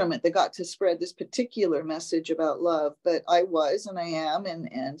instrument that got to spread this particular message about love. But I was, and I am,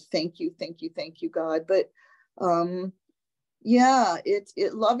 and thank you, God. But yeah,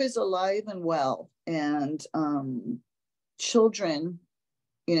 love is alive and well, and children,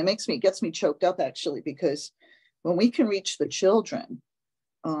 you know, gets me choked up actually, because when we can reach the children,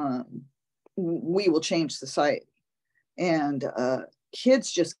 we will change society. And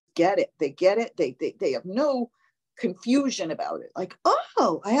kids just get it. They get it. They have no confusion about it. Like,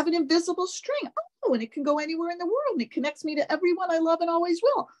 oh, I have an invisible string. Oh, and it can go anywhere in the world. And it connects me to everyone I love and always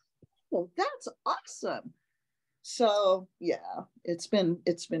will. Oh, that's awesome. So yeah, it's been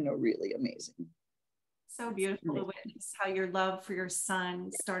a really amazing. So beautiful to witness how your love for your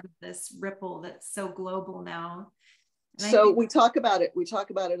son started this ripple that's so global now. And so we talk about it. We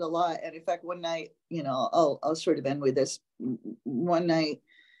talk about it a lot. And in fact, one night, you know, I'll sort of end with this. One night,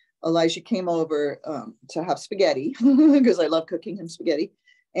 Elijah came over to have spaghetti because I love cooking him spaghetti.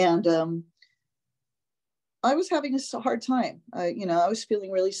 And I was having a hard time. I was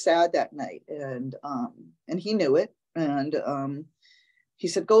feeling really sad that night, and he knew it. And he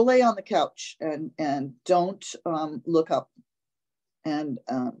said, go lay on the couch and don't look up. And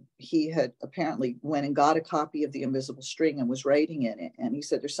he had apparently went and got a copy of The Invisible String and was writing in it. And he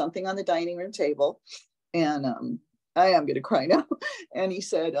said, there's something on the dining room table. And I am going to cry now. And he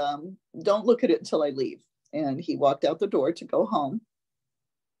said, don't look at it until I leave. And he walked out the door to go home.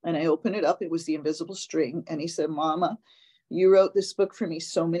 And I opened it up. It was The Invisible String. And he said, Mama, you wrote this book for me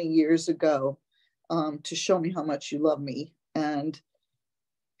so many years ago to show me how much you love me. And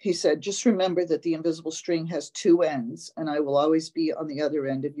he said, just remember that the invisible string has two ends, and I will always be on the other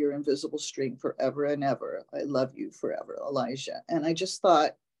end of your invisible string forever and ever. I love you forever, Elijah. And I just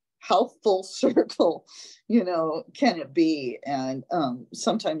thought, how full circle, can it be? And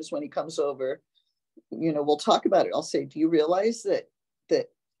sometimes when he comes over, we'll talk about it. I'll say, do you realize that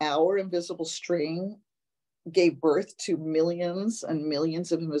our invisible string gave birth to millions and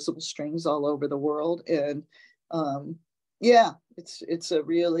millions of invisible strings all over the world? And yeah, it's a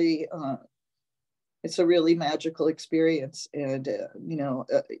really magical experience. And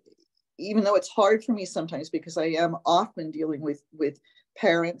even though it's hard for me sometimes, because I am often dealing with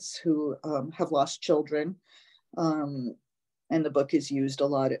parents who have lost children, and the book is used a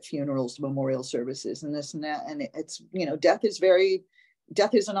lot at funerals, memorial services, and this and that. And it's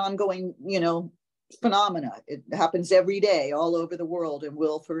death is an ongoing phenomena. It happens every day all over the world and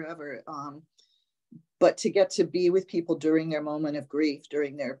will forever. But to get to be with people during their moment of grief,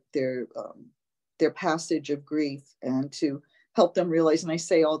 during their passage of grief, and to help them realize, and I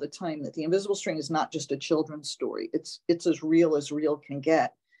say all the time, that the invisible string is not just a children's story. It's as real can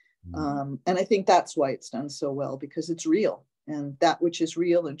get. And I think that's why it's done so well, because it's real, and that which is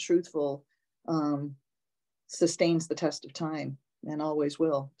real and truthful sustains the test of time and always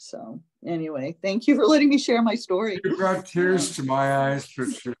will. So anyway, thank you for letting me share my story. You brought tears to my eyes,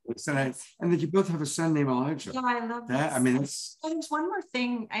 Patrice. And that you both have a son named Elijah. Yeah, I love that. This. I mean, it's. There's one more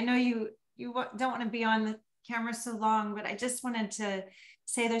thing. I know you don't want to be on the camera so long, but I just wanted to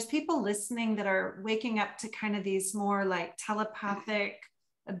say there's people listening that are waking up to kind of these more like telepathic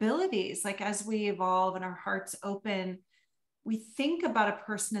abilities. Like as we evolve and our hearts open, we think about a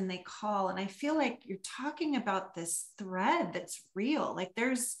person and they call. And I feel like you're talking about this thread that's real. Like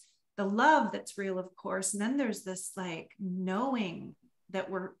there's the love that's real, of course. And then there's this like knowing that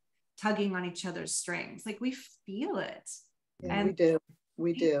we're tugging on each other's strings. Like we feel it. Yeah, and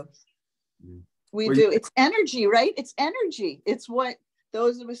we do. Well, It's energy, right? It's energy. It's what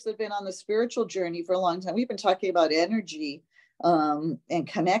those of us that have been on the spiritual journey for a long time, we've been talking about energy and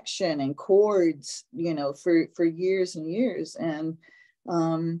connection and chords, for years and years. And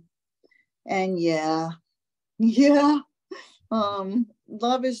yeah.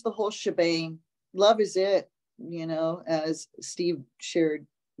 Love is the whole shebang. Love is it, as Steve shared,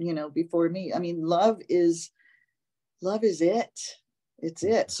 before me. I mean, love is it. It's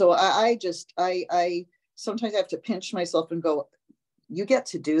it. So I sometimes have to pinch myself and go, you get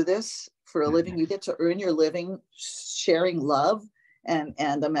to do this for a living. You get to earn your living sharing love and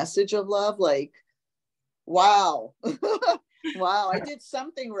the message of love. Like, wow. Wow, I did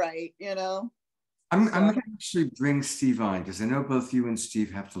something right, I'm going to actually bring Steve on, because I know both you and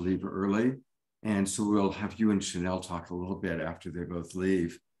Steve have to leave early. And so we'll have you and Chanel talk a little bit after they both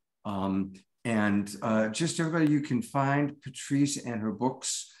leave. Just everybody, you can find Patrice and her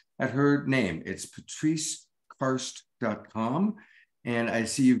books at her name. It's patricekarst.com. And I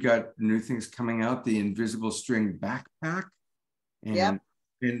see you've got new things coming out, the Invisible String Backpack and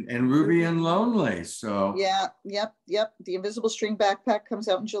Ruby and Lonely. So yep. The Invisible String Backpack comes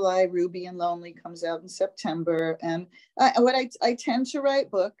out in July. Ruby and Lonely comes out in September. And I tend to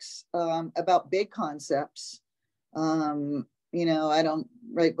write books about big concepts. I don't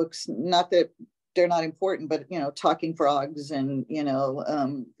write books, not that they're not important, but, talking frogs and,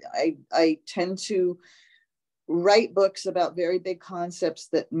 I tend to write books about very big concepts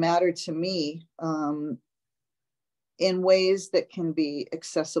that matter to me in ways that can be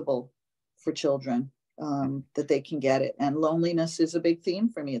accessible for children, that they can get it. And loneliness is a big theme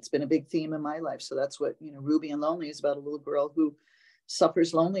for me. It's been a big theme in my life. So that's what, Ruby and Lonely is about, a little girl who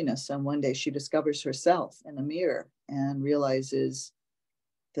suffers loneliness. And one day she discovers herself in a mirror and realizes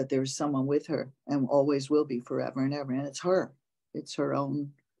that there's someone with her and always will be forever and ever. And it's her. It's her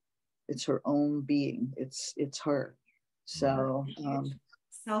own being. It's her. So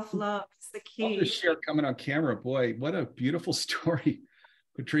self-love is the key. I'll just share coming on camera. Boy, what a beautiful story,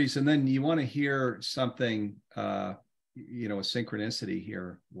 Patrice. And then you want to hear something, a synchronicity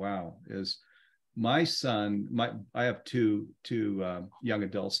here. Wow, is my son, I have two young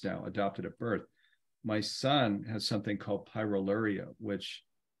adults now, adopted at birth. My son has something called pyroluria, which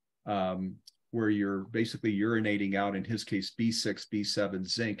where you're basically urinating out, in his case, B6, B7,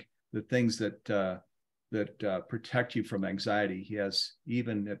 zinc, the things that that protect you from anxiety. He has,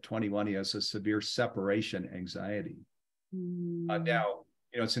 even at 21, he has a severe separation anxiety. Now,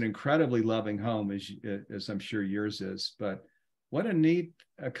 it's an incredibly loving home, as I'm sure yours is, but what a neat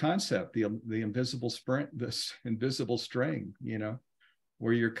concept, the invisible string, this invisible string,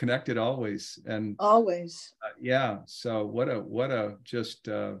 where you're connected always. And always. Yeah. So what a just,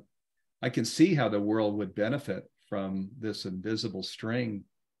 I can see how the world would benefit from this invisible string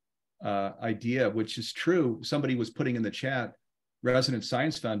idea, which is true. Somebody was putting in the chat, Resonance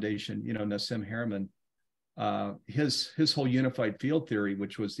Science Foundation, Nassim Haramein, his whole unified field theory,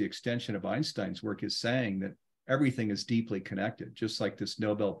 which was the extension of Einstein's work, is saying that everything is deeply connected, just like this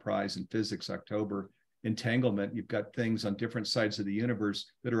Nobel Prize in Physics October entanglement. You've got things on different sides of the universe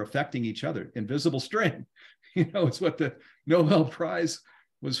that are affecting each other. Invisible string, it's what the Nobel Prize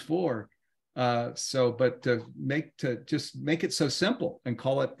was for. But just make it so simple and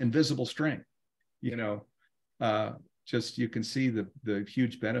call it invisible string, just you can see the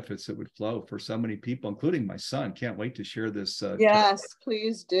huge benefits that would flow for so many people, including my son. Can't wait to share this. Yes,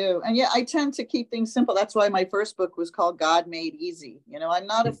 please do. And yeah, I tend to keep things simple. That's why my first book was called God Made Easy. I'm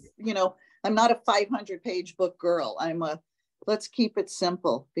not a 500-page book girl. Let's keep it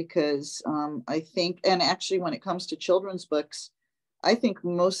simple, because I think, and actually when it comes to children's books, I think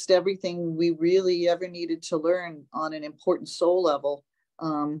most everything we really ever needed to learn on an important soul level,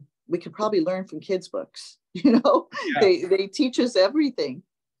 we could probably learn from kids' books. They teach us everything.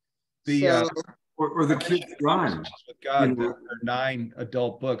 Or the kids' rhyme. With God, there are 9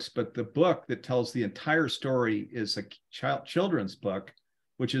 adult books, but the book that tells the entire story is a children's book,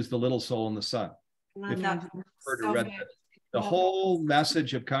 which is The Little Soul in the Sun. The whole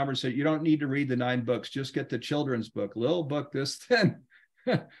message of conversation, you don't need to read the 9 books, just get the children's book, little book, this thing,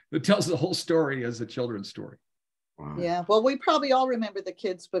 that tells the whole story as a children's story. Wow. Yeah, well, we probably all remember the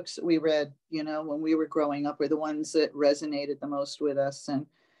kids' books that we read, when we were growing up, were the ones that resonated the most with us. And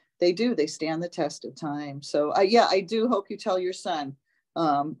they stand the test of time. So I do hope you tell your son,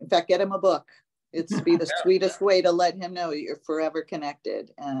 in fact, get him a book. It's be the sweetest way to let him know you're forever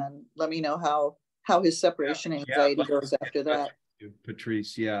connected. And let me know how his separation anxiety goes after that.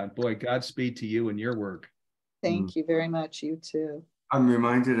 Patrice, boy, Godspeed to you and your work. Thank you very much. You too. I'm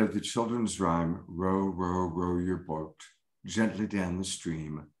reminded of the children's rhyme, row, row, row your boat gently down the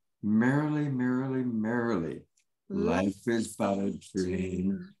stream. Merrily, merrily, merrily. Life is but a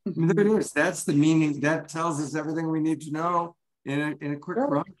dream. There it is. That's the meaning. That tells us everything we need to know in a quick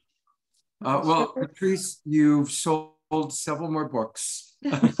run. Well, Patrice, you've sold several more books.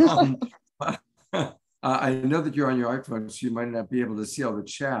 I know that you're on your iPhone, so you might not be able to see all the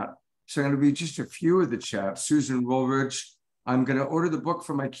chat. So I'm going to be just a few of the chat. Susan Woolridge, I'm going to order the book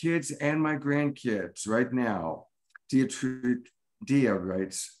for my kids and my grandkids right now. Dia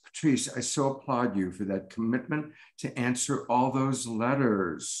writes, Patrice, I so applaud you for that commitment to answer all those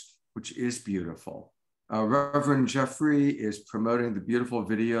letters, which is beautiful. Reverend Jeffrey is promoting the beautiful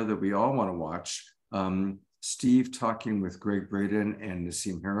video that we all want to watch. Steve talking with Greg Braden and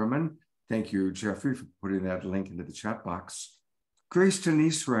Nassim Haramein. Thank you, Jeffrey, for putting that link into the chat box. Grace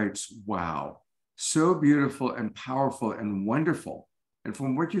Denise writes, wow, so beautiful and powerful and wonderful. And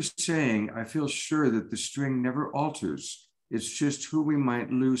from what you're saying, I feel sure that the string never alters. It's just who we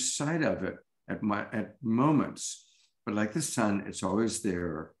might lose sight of it at moments. But like the sun, it's always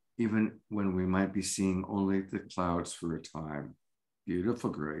there, even when we might be seeing only the clouds for a time. Beautiful,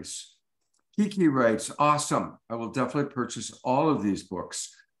 Grace. Kiki writes, awesome. I will definitely purchase all of these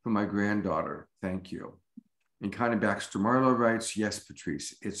books for my granddaughter. Thank you. And Connie Baxter Marlowe writes, yes,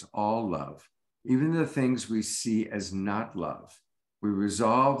 Patrice, it's all love. Even the things we see as not love. We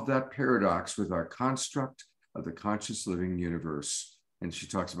resolve that paradox with our construct of the conscious living universe. And she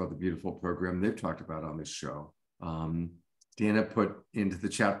talks about the beautiful program they've talked about on this show. Dana put into the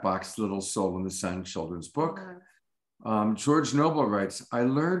chat box, Little Soul in the Sun children's book. George Noble writes, I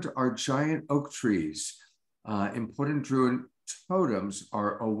learned our giant oak trees, important Druid totems,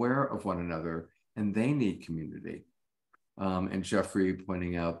 are aware of one another and they need community. And Jeffrey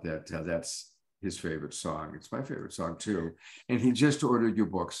pointing out that that's his favorite song. It's my favorite song too. And he just ordered your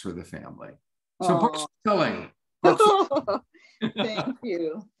books for the family. So books selling. Thank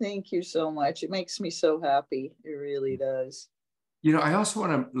you. Thank you so much. It makes me so happy. It really does. I also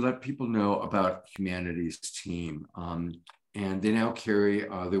want to let people know about Humanity's team. And they now carry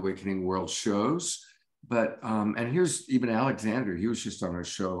the Awakening World shows. But, and here's even Alexander, he was just on our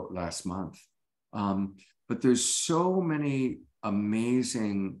show last month. But there's so many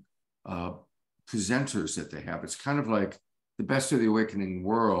amazing presenters that they have. It's kind of like the best of the Awakening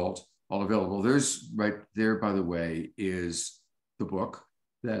World, all available. There's right there, by the way, is the book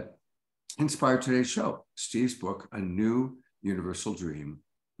that inspired today's show, Steve's book, A New Universal Dream,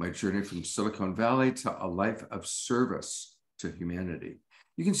 My Journey from Silicon Valley to a Life of Service to Humanity.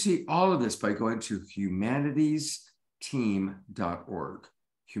 You can see all of this by going to humanitiesteam.org,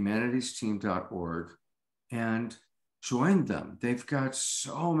 humanitiesteam.org, and join them. They've got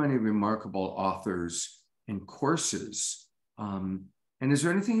so many remarkable authors and courses. And is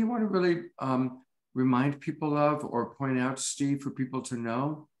there anything you want to really remind people of or point out, Steve, for people to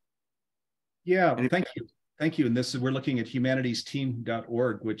know? Yeah, thank you. Thank you. And this is, we're looking at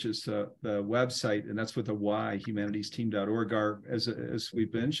humanitiesteam.org, which is the website, and that's with a Y, humanitiesteam.org. As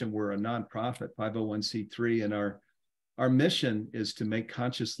we've mentioned, we're a nonprofit, 501c3, and our mission is to make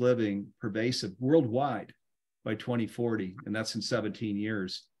conscious living pervasive worldwide by 2040, and that's in 17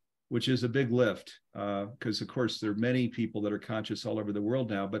 years, which is a big lift, because of course there are many people that are conscious all over the world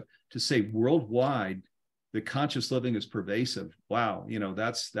now, but to say worldwide, the conscious living is pervasive, wow,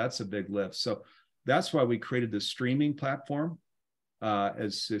 that's a big lift. So that's why we created this streaming platform.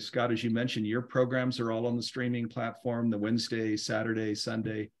 As Scott, as you mentioned, your programs are all on the streaming platform, the Wednesday, Saturday,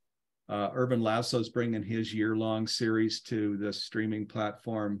 Sunday. Urban Laszlo's bringing his year-long series to the streaming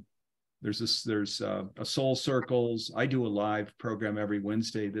platform. There's a Soul Circles. I do a live program every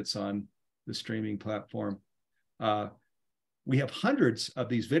Wednesday that's on the streaming platform. We have hundreds of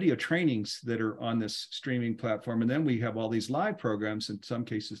these video trainings that are on this streaming platform. And then we have all these live programs, in some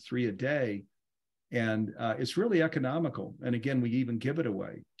cases 3 a day. And it's really economical. And again, we even give it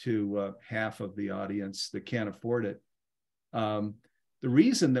away to half of the audience that can't afford it. The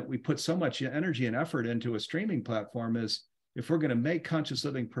reason that we put so much energy and effort into a streaming platform is if we're going to make conscious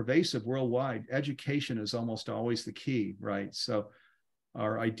living pervasive worldwide, education is almost always the key, right? So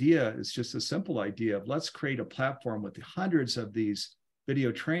our idea is just a simple idea of let's create a platform with hundreds of these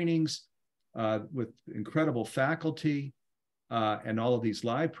video trainings with incredible faculty and all of these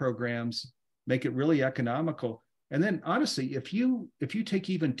live programs, make it really economical. And then honestly, if you take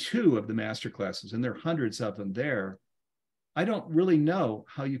even 2 of the master classes, and there are hundreds of them there, I don't really know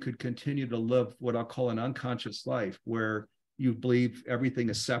how you could continue to live what I'll call an unconscious life, where you believe everything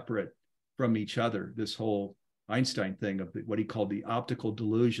is separate from each other. This whole Einstein thing of what he called the optical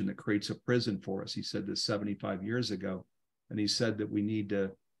delusion that creates a prison for us. He said this 75 years ago. And he said that we need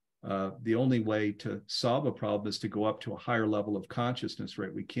to, the only way to solve a problem is to go up to a higher level of consciousness,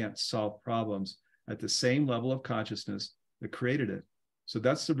 right? We can't solve problems at the same level of consciousness that created it. So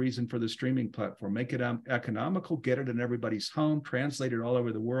that's the reason for the streaming platform. Make it economical, get it in everybody's home, translate it all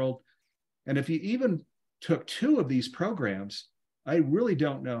over the world. And if you even took 2 of these programs, I really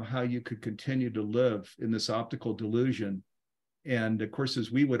don't know how you could continue to live in this optical delusion. And of course,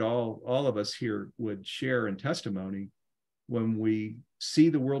 as we would all of us here would share in testimony, when we see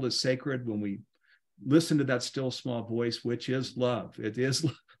the world as sacred, when we listen to that still small voice, which is love, it is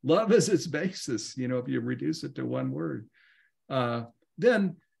love is its basis, if you reduce it to one word,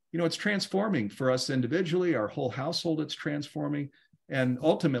 then, it's transforming for us individually, our whole household, it's transforming. And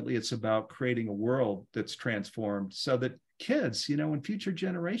ultimately, it's about creating a world that's transformed so that kids, and future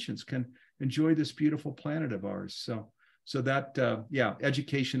generations can enjoy this beautiful planet of ours. So that,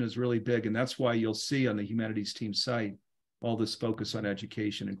 education is really big. And that's why you'll see on the Humanities Team site all this focus on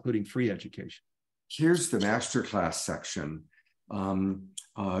education, including free education. Here's the masterclass section.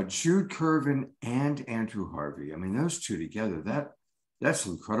 Jude Curvin and Andrew Harvey. I mean, those 2 together, that's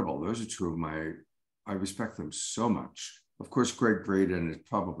incredible. Those are 2 of I respect them so much. Of course, Greg Braden is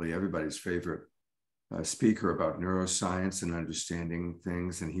probably everybody's favorite speaker about neuroscience and understanding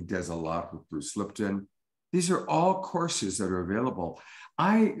things, and he does a lot with Bruce Lipton. These are all courses that are available.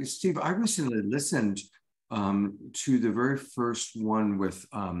 Steve, I recently listened to the very first one with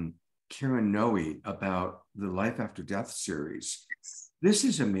Karen Noe about the Life After Death series. This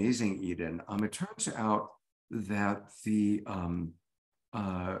is amazing, Eden. It turns out that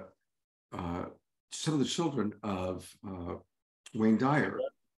some of the children of Wayne Dyer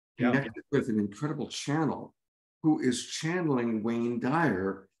connected with an incredible channel who is channeling Wayne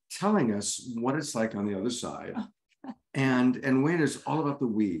Dyer, telling us what it's like on the other side. And Wayne is all about the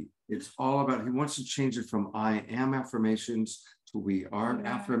we. It's all about, he wants to change it from I am affirmations to we are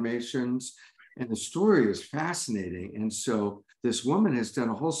affirmations. And the story is fascinating. And so this woman has done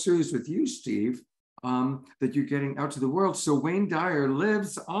a whole series with you, Steve, that you're getting out to the world. So Wayne Dyer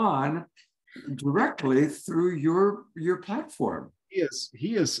lives on directly through your platform.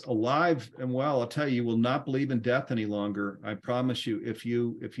 He is alive and well. I'll tell you will not believe in death any longer. I promise you, if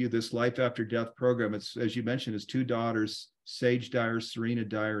you this Life After Death program, it's, as you mentioned, his 2 daughters, Sage Dyer, Serena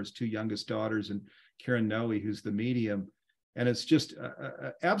Dyer, his 2 youngest daughters, and Karen Noe, who's the medium. And it's just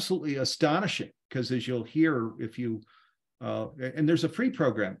absolutely astonishing, because as you'll hear, if you And there's a free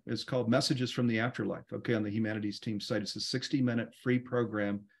program. It's called Messages from the Afterlife. Okay, on the Humanities Team site, it's a 60-minute free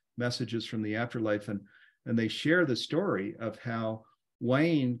program, Messages from the Afterlife, and they share the story of how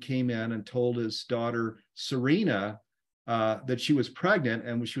Wayne came in and told his daughter Serena that she was pregnant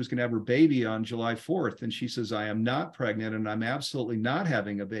and she was going to have her baby on July 4th. And she says, I am not pregnant and I'm absolutely not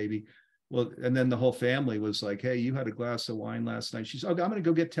having a baby. Well, and then the whole family was like, hey, you had a glass of wine last night. She's, oh, I'm going to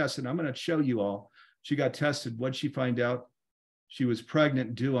go get tested. I'm going to show you all. She got tested. What'd she find out? She was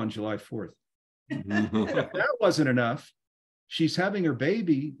pregnant, due on July 4th. If that wasn't enough, she's having her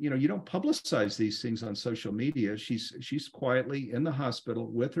baby. You know, you don't publicize these things on social media. She's quietly in the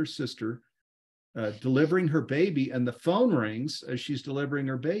hospital with her sister, delivering her baby, and the phone rings as she's delivering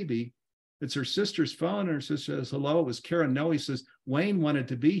her baby. It's her sister's phone, and her sister says, hello, it was Karen. No, he says, Wayne wanted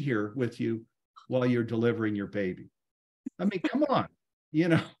to be here with you while you're delivering your baby. I mean, come on, you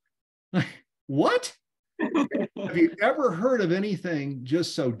know, like, what? Have you ever heard of anything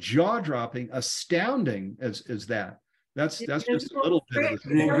just so jaw-dropping, astounding as that? That's just a little bit of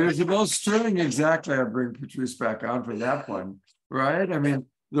the invisible string. Exactly. I bring Patrice back on for that one, right? I mean,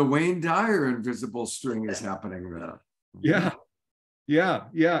 the Wayne Dyer invisible string is happening there. Yeah.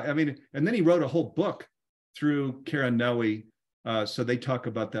 I mean, and then he wrote a whole book through Karen Noe. So they talk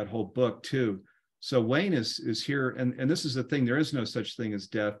about that whole book too. So Wayne is here, and this is the thing. There is no such thing as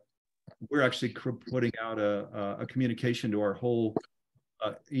death. We're actually putting out a communication to our whole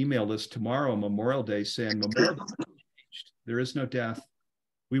email list tomorrow, Memorial Day, saying Memorial Day changed. There is no death.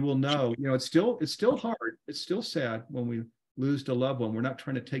 We will know. You know, it's still hard. It's still sad when we lose a loved one. We're not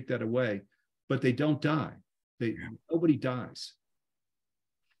trying to take that away, but they don't die. Nobody dies.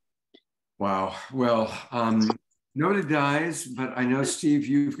 Wow. Well, nobody dies, but I know, Steve,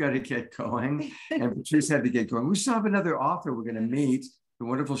 you've got to get going, and Patrice had to get going. We still have another author we're going to meet, the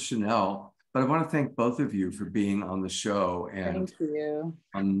wonderful Chanel. But I want to thank both of you for being on the show. And thank you.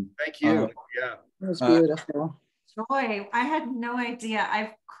 Thank you. Yeah, it was beautiful. Joy, I had no idea.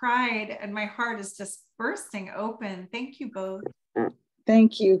 I've cried, and my heart is just bursting open. Thank you both.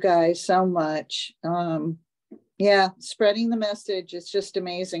 Thank you guys so much. Yeah, spreading the message. It's just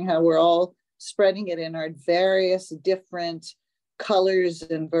amazing how we're all spreading it in our various different colors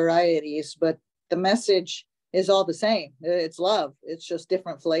and varieties, but the message is all the same. It's love. It's just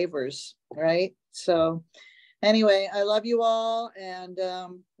different flavors, right? So anyway, I love you all, and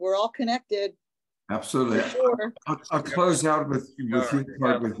we're all connected. Absolutely. Sure. I'll close out with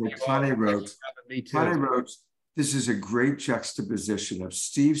what Connie wrote. Connie wrote, this is a great juxtaposition of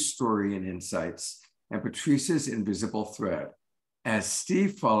Steve's story and insights and Patrice's invisible thread, as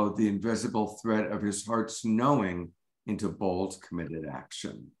Steve followed the invisible thread of his heart's knowing into bold, committed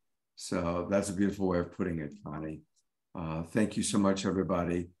action. So that's a beautiful way of putting it, Connie. Thank you so much,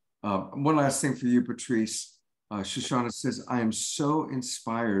 everybody. One last thing for you, Patrice. Shoshana says, I am so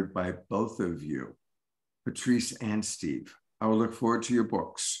inspired by both of you, Patrice and Steve. I will look forward to your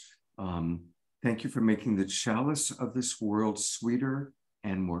books. Thank you for making the chalice of this world sweeter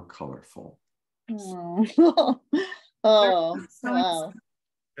and more colorful. Oh, wow.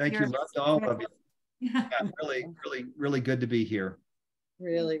 Thank you. Love to all of you. Yeah, really good to be here.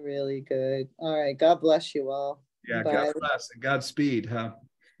 Really, really good. All right. God bless you all. Yeah, Bye. God bless and Godspeed, huh?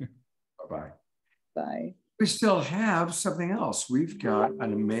 Bye-bye. Bye. We still have something else. We've got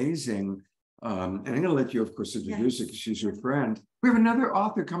an amazing, and I'm going to let you, of course, introduce it because she's your friend. We have another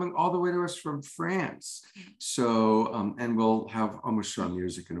author coming all the way to us from France. So, and we'll have Omashar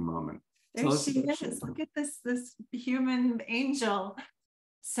music in a moment. There she is. Look at this human angel.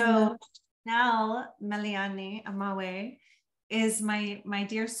 So now Meliani Amawe is my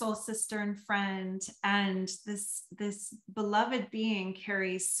dear soul sister and friend, and this beloved being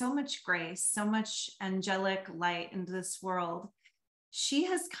carries so much grace, so much angelic light into this world. She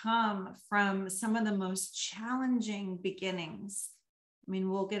has come from some of the most challenging beginnings. I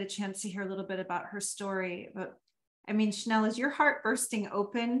mean, we'll get a chance to hear a little bit about her story, but I mean, Chanel, is your heart bursting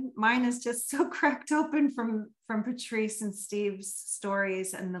open? Mine is just so cracked open from Patrice and Steve's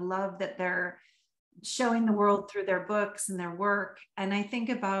stories and the love that they're showing the world through their books and their work. And I think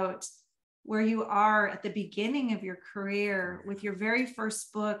about where you are at the beginning of your career with your very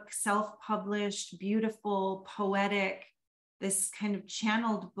first book, self-published, beautiful, poetic, this kind of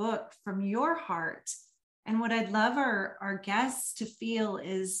channeled book from your heart. And what I'd love our guests to feel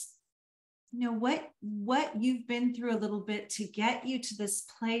is, you know, what you've been through a little bit to get you to this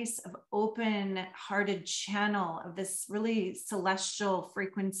place of open-hearted channel of this really celestial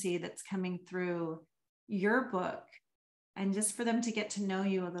frequency that's coming through your book, and just for them to get to know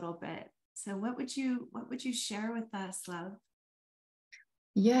you a little bit. So what would you share with us, love?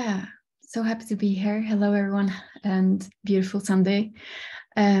 Yeah. So happy to be here. Hello, everyone, and beautiful Sunday.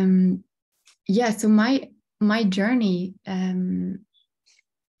 Yeah, so my journey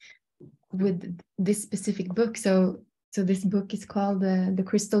with this specific book. So this book is called the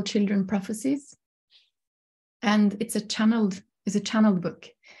Crystal Children Prophecies, and it's a channeled book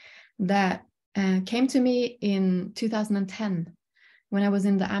that came to me in 2010 when I was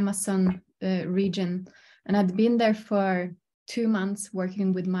in the Amazon region, and I'd been there for 2 months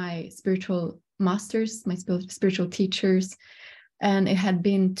working with my spiritual masters, my spiritual teachers, and it had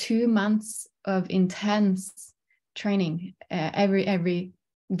been 2 months of intense training. Every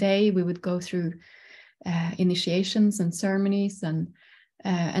day we would go through initiations and ceremonies, and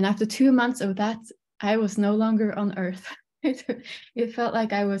after 2 months of that, I was no longer on earth. It felt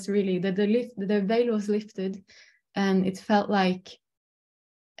like I was really the veil was lifted, and it felt like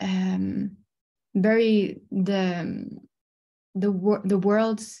the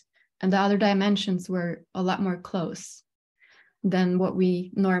worlds and the other dimensions were a lot more close than what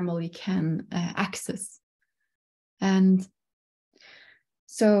we normally can access. And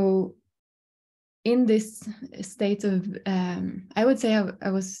so in this state of, I would say I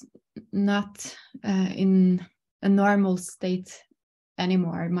was not in a normal state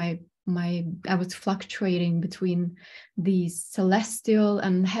anymore. I was fluctuating between these celestial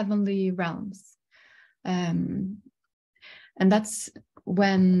and heavenly realms. And that's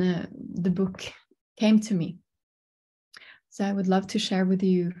when the book came to me. So I would love to share with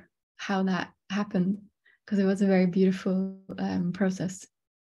you how that happened, because it was a very beautiful process.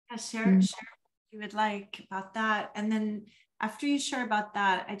 Yeah, share what you would like about that. And then after you share about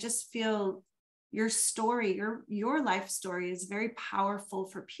that, I just feel your story, your life story is very powerful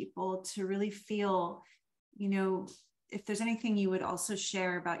for people to really feel, if there's anything you would also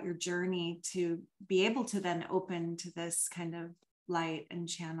share about your journey to be able to then open to this kind of light and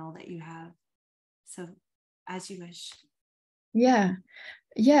channel that you have. So as you wish. Yeah.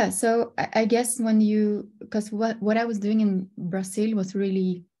 So I guess because what I was doing in Brazil was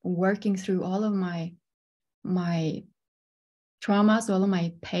really working through all of my traumas, all of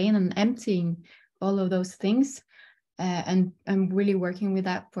my pain, and emptying all of those things. And I'm really working with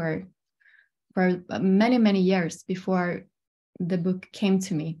that for many, many years before the book came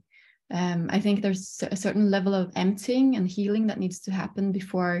to me. I think there's a certain level of emptying and healing that needs to happen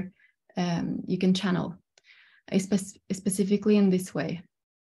before you can channel, specifically in this way.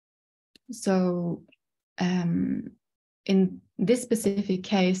 So in this specific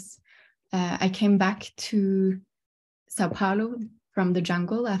case, I came back to Sao Paulo from the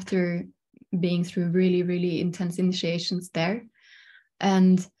jungle after being through really, really intense initiations there.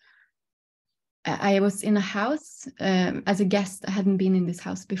 And I was in a house as a guest. I hadn't been in this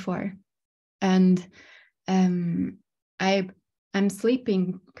house before. And I'm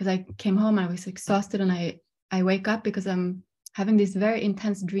sleeping because I came home. I was exhausted, and I wake up because I'm having these very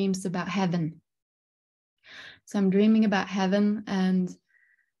intense dreams about heaven. So I'm dreaming about heaven, and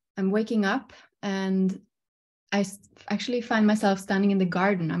I'm waking up, and I actually find myself standing in the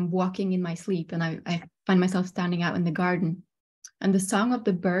garden. I'm walking in my sleep, and I find myself standing out in the garden. And the song of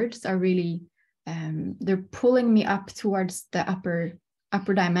the birds are really, they're pulling me up towards the upper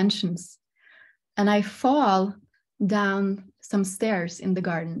dimensions. And I fall down some stairs in the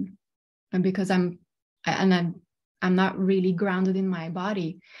garden, and because I'm not really grounded in my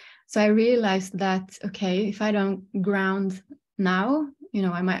body. So I realized that, okay, if I don't ground now,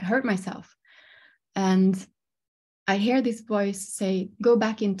 I might hurt myself. And I hear this voice say, go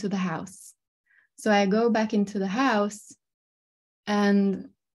back into the house. So I go back into the house, and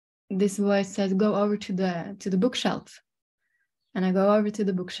this voice says, go over to the bookshelf. And I go over to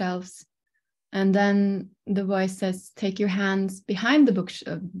the bookshelves. And then the voice says, take your hands behind the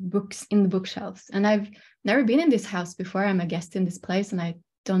books in the bookshelves. And I've never been in this house before. I'm a guest in this place, and I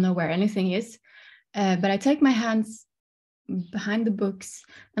don't know where anything is. But I take my hands behind the books,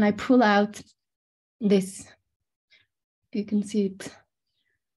 and I pull out this. You can see it.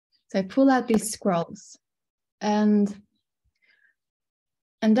 So I pull out these scrolls, and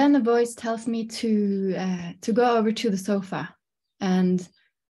then the voice tells me to go over to the sofa. And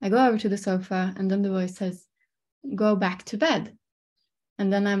I go over to the sofa, and then the voice says, go back to bed.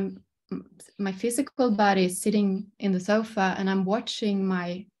 And then my physical body is sitting in the sofa, and I'm watching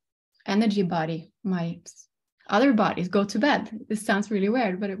my energy body, my other bodies go to bed. This sounds really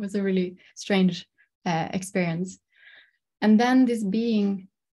weird, but it was a really strange experience. And then this being,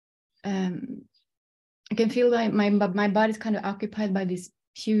 I can feel like my body's kind of occupied by this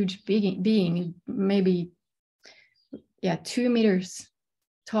huge being, maybe 2 meters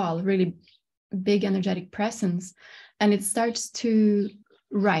tall, really big energetic presence. And it starts to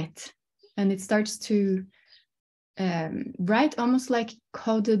write and it starts to write almost like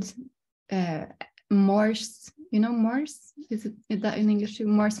coded Morse, Morse, is that in English too?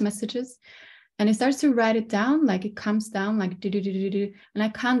 Morse messages. And it starts to write it down, like it comes down like do, and I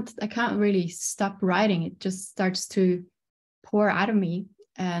can't really stop writing. It just starts to pour out of me.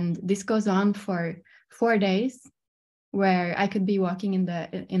 And this goes on for 4 days, where I could be walking in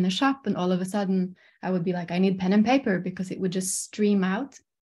the shop, and all of a sudden I would be like, I need pen and paper, because it would just stream out.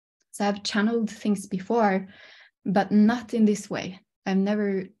 So I've channeled things before, but not in this way. I've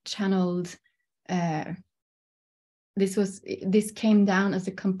never channeled. This came down as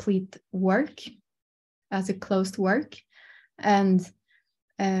a complete work, as a closed work, and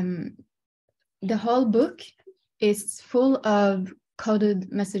the whole book is full of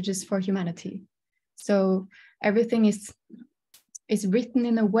coded messages for humanity. So everything is written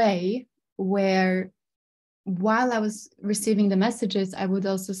in a way where, while I was receiving the messages, I would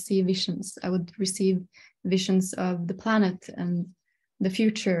also see visions. I would receive visions of the planet and the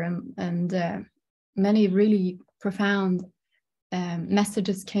future, and many really profound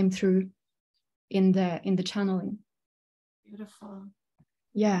messages came through in the channeling. Beautiful.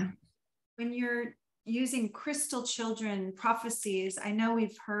 Yeah. When you're using crystal children prophecies, I know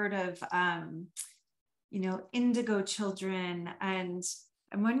we've heard of indigo children, and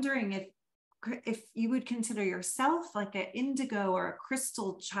I'm wondering if you would consider yourself like an indigo or a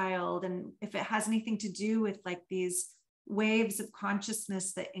crystal child, and if it has anything to do with like these waves of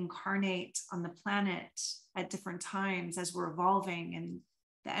consciousness that incarnate on the planet at different times as we're evolving and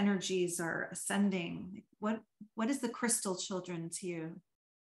the energies are ascending. What is the crystal children to you?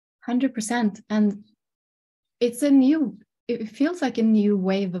 100%. And it feels like a new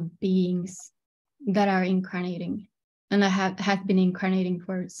wave of beings that are incarnating, and I have been incarnating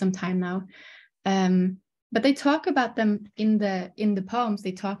for some time now. But they talk about them in the poems.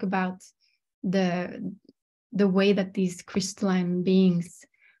 They talk about the way that these crystalline beings,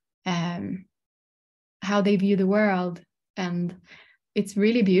 how they view the world, and it's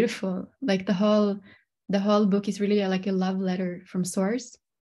really beautiful. Like the whole book is really like a love letter from source,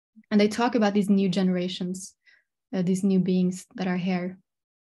 and they talk about these new generations, these new beings that are here.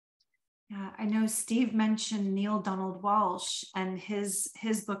 Yeah, I know Steve mentioned Neil Donald Walsh, and his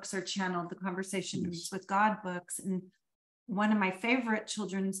books are channeled, the Conversations with God books, and one of my favorite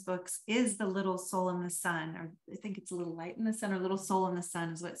children's books is The Little Soul in the Sun, or I think it's A Little Light in the Sun, or Little Soul in the Sun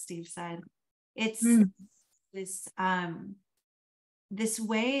is what Steve said. It's this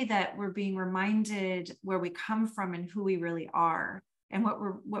way that we're being reminded where we come from and who we really are and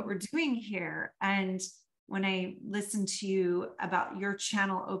what we're doing here. And when I listened to you about your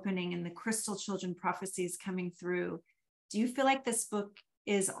channel opening and the crystal children prophecies coming through, do you feel like this book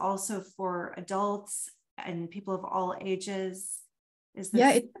is also for adults and people of all ages?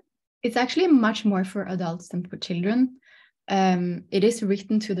 It's actually much more for adults than for children. It is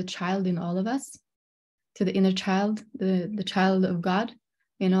written to the child in all of us, to the inner child, the child of God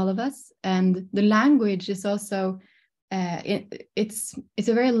in all of us. And the language is also it's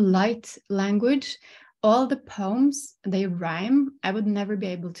a very light language. All the poems, they rhyme. I would never be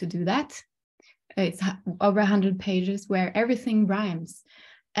able to do that. It's over 100 pages where everything rhymes.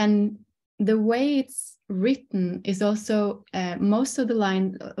 And the way it's written is also, most of the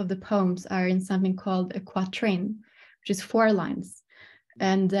lines of the poems are in something called a quatrain, which is 4 lines.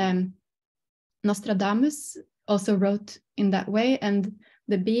 And Nostradamus also wrote in that way. And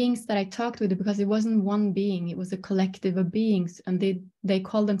the beings that I talked with, because it wasn't one being, it was a collective of beings, and they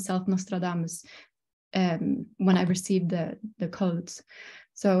called themselves Nostradamus when I received the codes.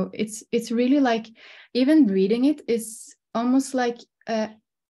 So it's really like, even reading it is almost like a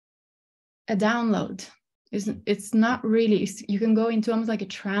download. It's not really, you can go into almost like a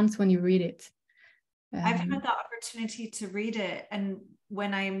trance when you read it. I've had the opportunity to read it, and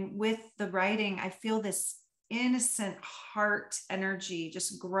when I'm with the writing, I feel this innocent heart energy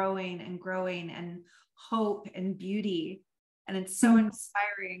just growing and growing, and hope and beauty, and it's so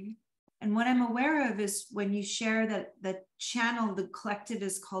inspiring. And what I'm aware of is when you share that the channel, the collective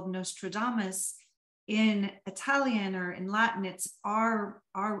is called Nostradamus. In Italian or in Latin, it's our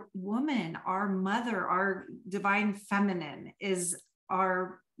woman, our mother, our divine feminine is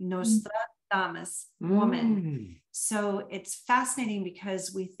our Nostradamus woman. So it's fascinating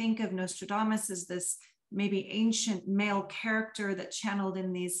because we think of Nostradamus as this maybe ancient male character that channeled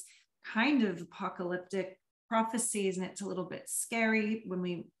in these kind of apocalyptic prophecies, and it's a little bit scary when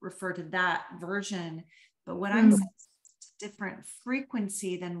we refer to that version. But what I'm saying is it's a different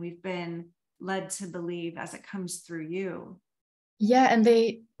frequency than we've been led to believe as it comes through you. Yeah, and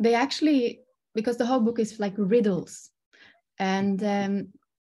they actually, because the whole book is like riddles, and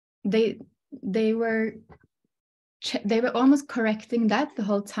they they were almost correcting that the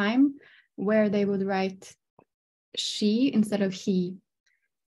whole time, where they would write she instead of he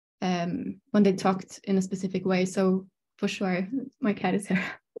when they talked in a specific way. So for sure, my cat is here.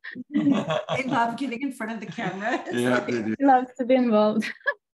 They love getting in front of the camera. Yeah, they do. He loves to be involved.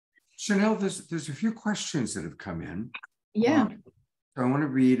 Chanel, there's a few questions that have come in. Yeah. So I want to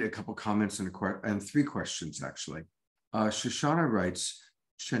read a couple comments and 3 questions, actually. Shoshana writes,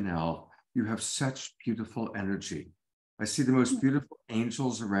 Chanel, you have such beautiful energy. I see the most beautiful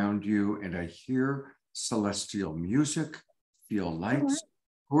angels around you, and I hear celestial music, feel lights,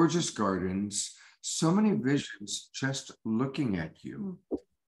 gorgeous gardens, so many visions just looking at you,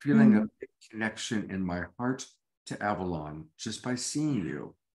 feeling a big connection in my heart to Avalon just by seeing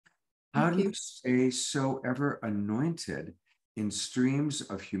you. How do you stay so ever anointed in streams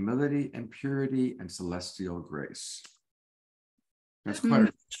of humility and purity and celestial grace? That's quite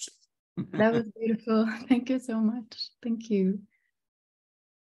a question. That was beautiful. Thank you so much. Thank you.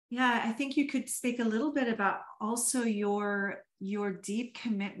 Yeah, I think you could speak a little bit about also your deep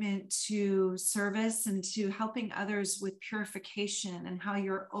commitment to service and to helping others with purification, and how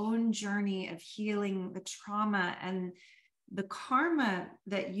your own journey of healing the trauma and the karma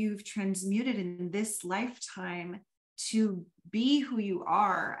that you've transmuted in this lifetime to be who you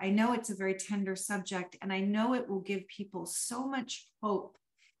are. I know it's a very tender subject, and I know it will give people so much hope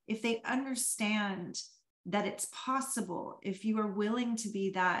if they understand that it's possible, if you are willing to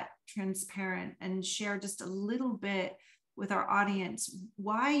be that transparent and share just a little bit with our audience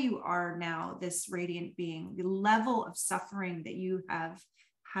why you are now this radiant being, the level of suffering that you have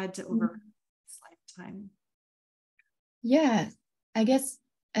had to overcome this lifetime. Yeah, I guess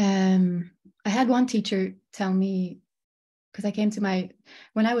I had one teacher tell me, because I came to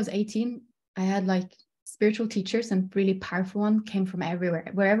when I was 18, I had like spiritual teachers, and really powerful one came from everywhere.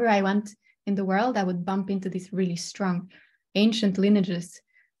 Wherever I went in the world, I would bump into these really strong ancient lineages.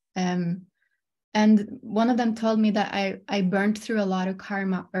 And one of them told me that I burned through a lot of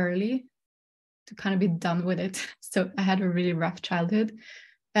karma early to kind of be done with it. So I had a really rough childhood.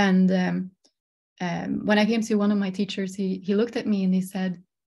 And when I came to one of my teachers, he looked at me and he said,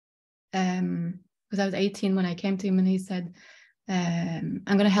 because I was 18 when I came to him, and he said, I'm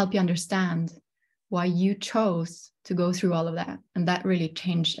going to help you understand why you chose to go through all of that. And that really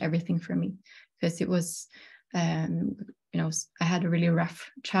changed everything for me, because it was, I had a really rough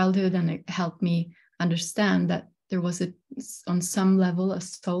childhood, and it helped me understand that there was on some level, a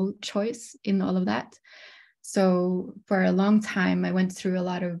soul choice in all of that. So for a long time, I went through a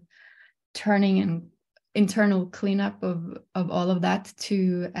lot of turning and internal cleanup of all of that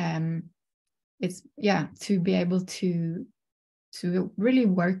to be able to really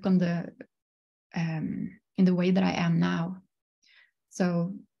work on in the way that I am now.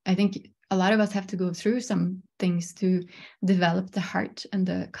 So I think a lot of us have to go through some things to develop the heart and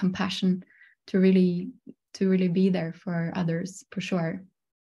the compassion to really be there for others, for sure.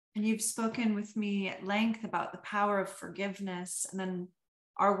 And you've spoken with me at length about the power of forgiveness, and then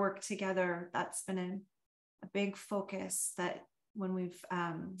our work together, that's been a big focus that when we've,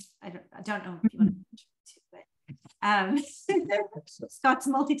 I don't know if you want to, but Scott's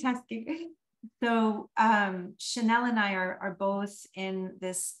multitasking. So Chanel and I are both in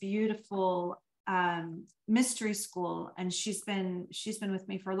this beautiful mystery school, and she's been with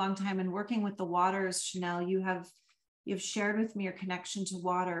me for a long time, and working with the waters. Chanel, you've shared with me your connection to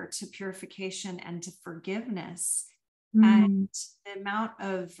water, to purification, and to forgiveness. And the amount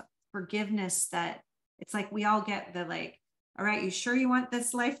of forgiveness that it's like we all get the like, all right, you sure you want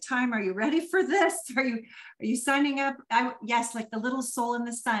this lifetime? Are you ready for this? Are you signing up? Yes, like the little soul in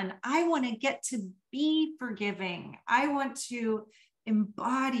the sun. I want to get to be forgiving. I want to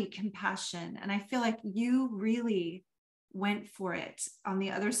embody compassion. And I feel like you really went for it on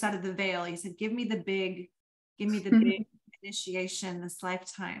the other side of the veil. You said, give me the big initiation this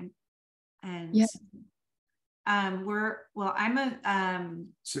lifetime. And yeah.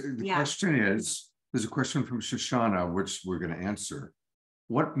 So the question is, there's a question from Shoshana, which we're going to answer.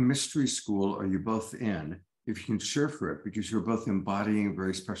 What mystery school are you both in? If you can share for it, because you're both embodying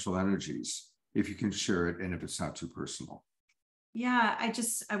very special energies, if you can share it, and if it's not too personal. Yeah,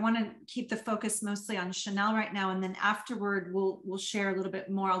 I want to keep the focus mostly on Chanel right now, and then afterward we'll share a little bit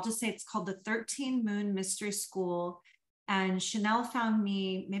more. I'll just say it's called the 13 Moon Mystery School, and Chanel found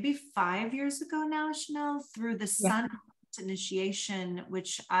me maybe 5 years ago now, Chanel, through the Sun initiation,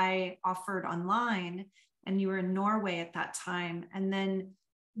 which I offered online, and you were in Norway at that time. And then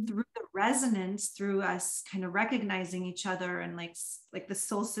through the resonance, through us kind of recognizing each other and like the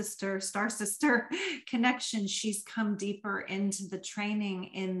soul sister, star sister connection, she's come deeper into the training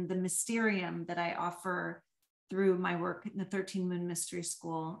in the mysterium that I offer through my work in the 13 Moon Mystery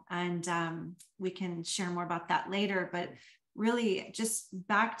School. And we can share more about that later, but really just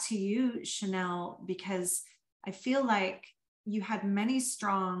back to you, Chanel, because I feel like you had many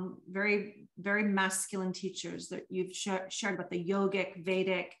strong, very, very masculine teachers that you've shared about the yogic,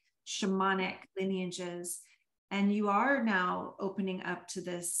 Vedic, shamanic lineages. And you are now opening up to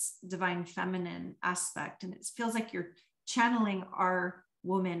this divine feminine aspect. And it feels like you're channeling our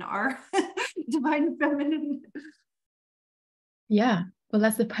woman, our divine feminine. Yeah, well,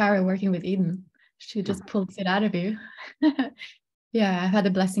 that's the power of working with Eden. She just pulls it out of you. Yeah, I've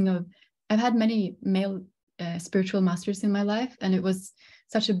had many male spiritual masters in my life, and it was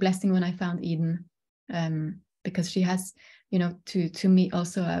such a blessing when I found Eden, because she has, to meet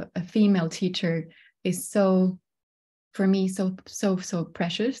also a female teacher is so, for me, so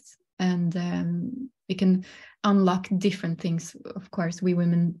precious, and it can unlock different things. Of course, we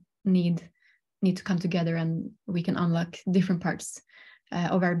women need to come together, and we can unlock different parts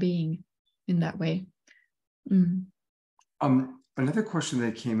of our being in that way. Another question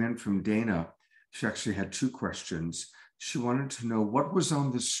that came in from Dana. She actually had two questions. She wanted to know what was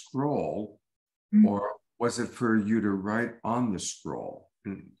on the scroll, or was it for you to write on the scroll?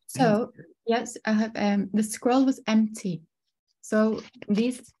 So yes, I have. The scroll was empty. So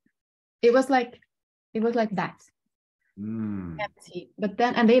it was like that, empty. But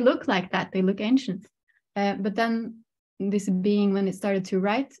then, and they look like that. They look ancient. But then this being, when it started to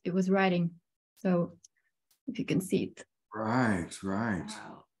write, it was writing. So if you can see it. Right.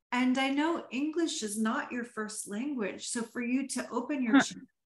 Wow. And I know English is not your first language. So for you to open your channel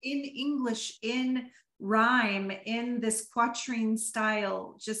in English, in rhyme, in this quatrain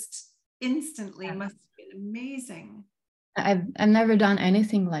style, just instantly must have been amazing. I've never done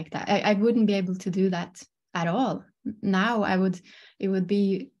anything like that. I wouldn't be able to do that at all. Now I would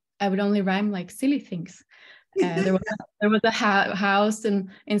only rhyme like silly things. There was a house, and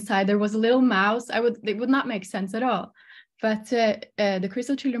inside there was a little mouse. It would not make sense at all. But the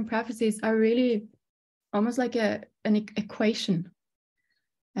Crystal Children prophecies are really almost like an equation.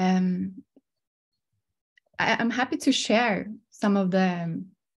 I'm happy to share some of the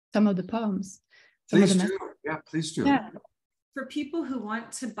poems. Please do. Yeah, please do. Yeah. For people who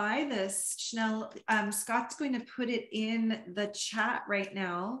want to buy this, Chanel, Scott's going to put it in the chat right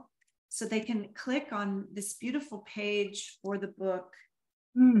now, so they can click on this beautiful page for the book.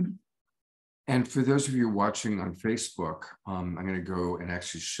 And for those of you watching on Facebook, I'm going to go and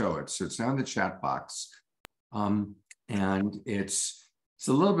actually show it. So it's now in the chat box. And it's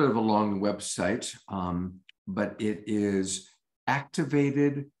a little bit of a long website, but it is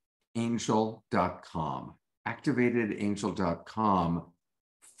activatedangel.com.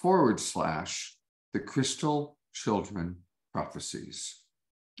 activatedangel.com/the Crystal Children Prophecies.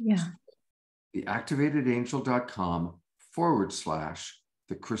 Yeah. The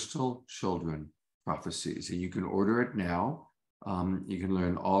activatedangel.com/the Crystal Children Prophecies. And you can order it now. You can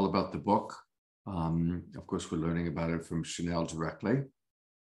learn all about the book. Of course, we're learning about it from Chanel directly.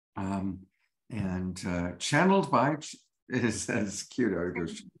 And channeled by, it says cute, it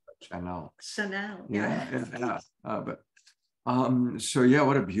goes Chanel. Chanel. Yeah. So yeah,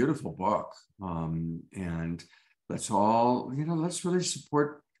 what a beautiful book. And let's really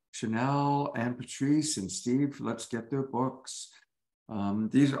support Chanel and Patrice and Steve. Let's get their books.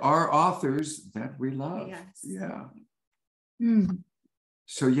 These are authors that we love. Yes. Yeah.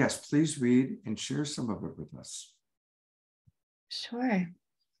 So yes, please read and share some of it with us. Sure.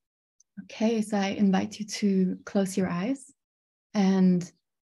 Okay, so I invite you to close your eyes and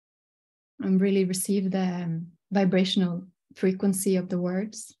really receive the vibrational frequency of the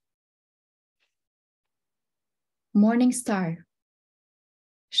words. Morning star,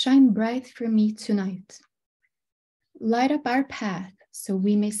 shine bright for me tonight. Light up our path so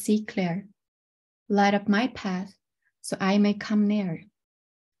we may see clear. Light up my path so I may come near.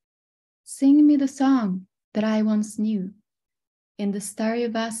 Sing me the song that I once knew. In the starry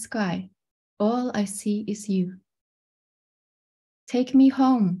vast sky, all I see is you. Take me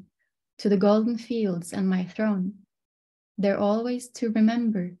home to the golden fields and my throne, there always to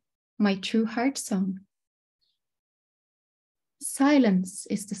remember my true heart song. Silence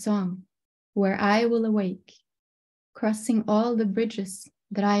is the song where I will awake, crossing all the bridges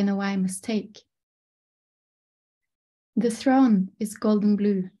that I know I must take. The throne is golden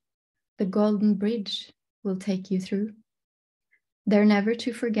blue, the golden bridge will take you through, there never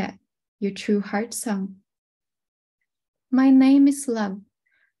to forget your true heart song. My name is love,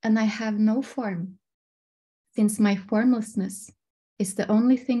 and I have no form, since my formlessness is the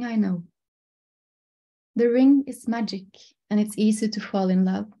only thing I know. The ring is magic, and it's easy to fall in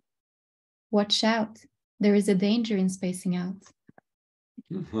love. Watch out, there is a danger in spacing out.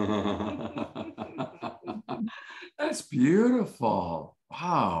 That's beautiful.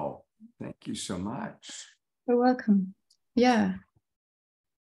 Wow. Thank you so much. You're welcome. Yeah.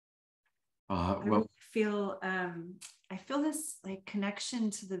 Well, I feel this like connection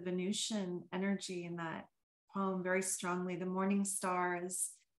to the Venusian energy in that poem very strongly. The morning star is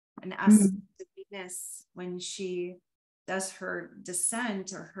an aspect of Venus when she does her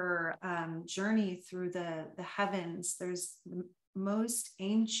descent or her journey through the heavens. There's the most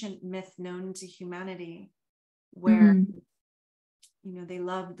ancient myth known to humanity where you know, they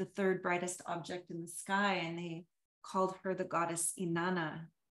loved the third brightest object in the sky, and they called her the goddess Inanna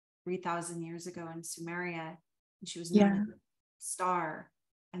 3,000 years ago in Sumeria. And she was known as a star.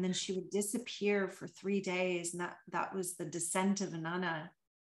 And then she would disappear for 3 days. And that was the descent of Inanna,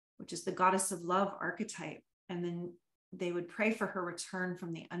 which is the goddess of love archetype. And then they would pray for her return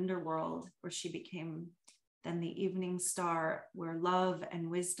from the underworld, where she became then the evening star, where love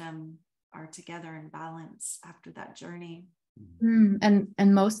and wisdom are together in balance after that journey. And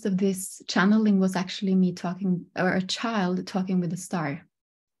most of this channeling was actually me talking, or a child talking with a star.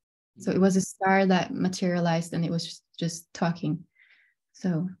 So it was a star that materialized, and it was just talking.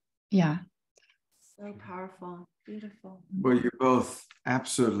 So yeah. So powerful, beautiful. Well, you're both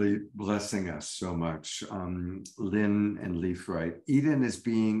absolutely blessing us so much. Lynn and Leaf Wright. Eden is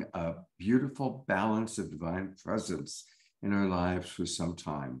being a beautiful balance of divine presence in our lives for some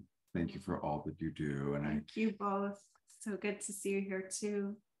time. Thank you for all that you do. And Thank you both. So good to see you here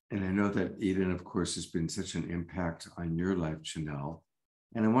too. And I know that Eden, of course, has been such an impact on your life, Chanel.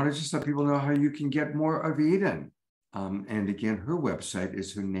 And I want to just let people know how you can get more of Eden. And again, her website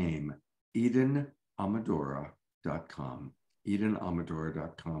is her name, EdenAmadora.com,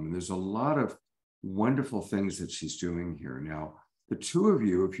 EdenAmadora.com. And there's a lot of wonderful things that she's doing here. Now, the two of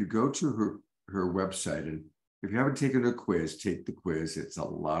you, if you go to her website, and if you haven't taken a quiz, take the quiz. It's a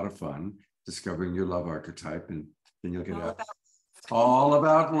lot of fun, discovering your love archetype. And then you'll get all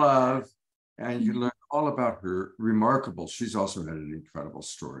about love. And you learn all about her remarkable. She's also had an incredible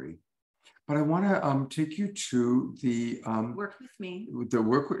story. But I want to take you to the Work with me.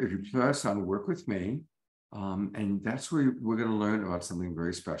 If you press on Work With Me, and that's where we're going to learn about something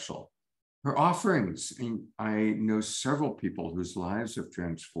very special. Her offerings, and I know several people whose lives have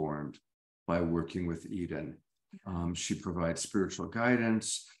transformed by working with Eden. She provides spiritual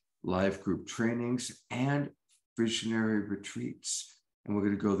guidance, live group trainings, and visionary retreats. And we're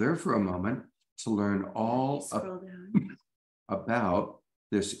going to go there for a moment to learn all about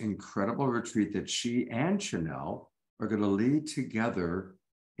this incredible retreat that she and Chanel are going to lead together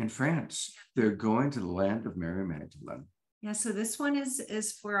in France. They're going to the land of Mary Magdalene. Yeah, so this one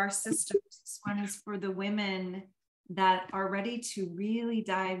is for our sisters. This one is for the women that are ready to really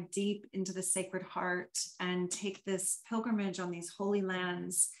dive deep into the Sacred Heart and take this pilgrimage on these holy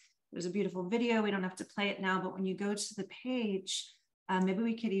lands. There's a beautiful video. We don't have to play it now, but when you go to the page, maybe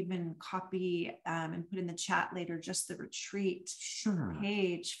we could even copy and put in the chat later just the retreat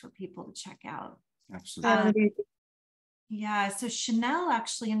page for people to check out. Absolutely. Yeah, so Chanel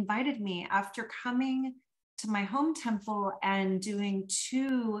actually invited me after coming to my home temple and doing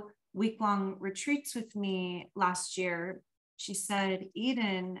 2 week-long retreats with me last year. She said,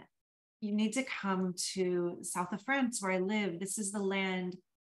 Eden, you need to come to the south of France where I live. This is the land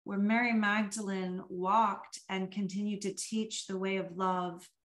where Mary Magdalene walked and continued to teach the way of love,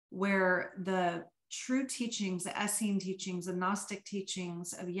 where the true teachings, the Essene teachings, the Gnostic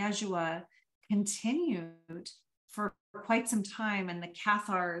teachings of Yeshua continued for quite some time. And the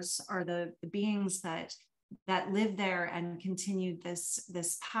Cathars are the beings that lived there and continued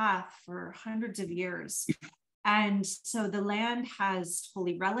this path for hundreds of years. And so the land has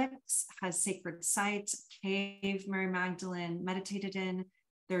holy relics, has sacred sites, a cave Mary Magdalene meditated in.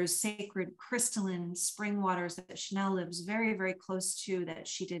 There's sacred crystalline spring waters that Chanel lives very, very close to, that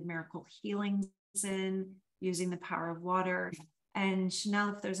she did miracle healings in using the power of water. And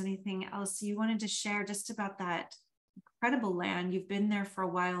Chanel, if there's anything else you wanted to share just about that incredible land. You've been there for a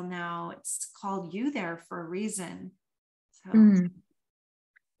while now. It's called you there for a reason. So.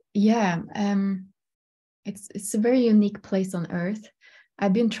 Yeah, it's a very unique place on earth.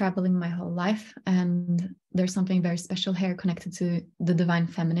 I've been traveling my whole life, and there's something very special here connected to the divine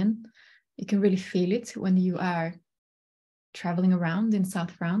feminine. You can really feel it when you are traveling around in South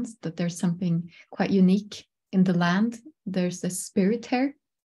France, that there's something quite unique in the land. There's a spirit here.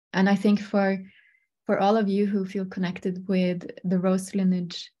 And I think for for all of you who feel connected with the Rose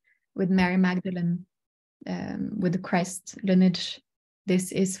lineage, with Mary Magdalene, with the Christ lineage,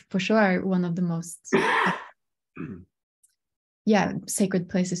 this is for sure one of the most sacred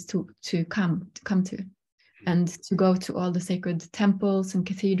places to come to, and to go to all the sacred temples and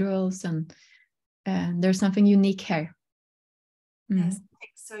cathedrals, and there's something unique here. Yes,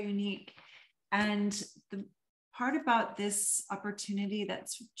 it's so unique. And the part about this opportunity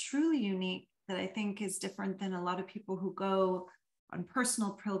that's truly unique, that I think is different than a lot of people who go on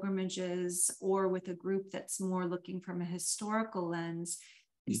personal pilgrimages or with a group that's more looking from a historical lens,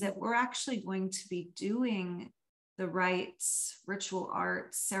 is that we're actually going to be doing the rites, ritual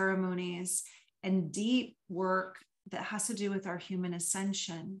arts, ceremonies, and deep work that has to do with our human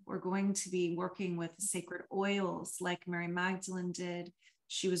ascension. We're going to be working with sacred oils like Mary Magdalene did.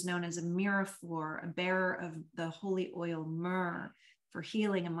 She was known as a myrrhophore, a bearer of the holy oil myrrh for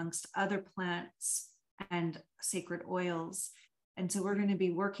healing, amongst other plants and sacred oils. And so we're going to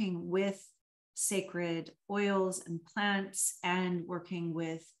be working with sacred oils and plants, and working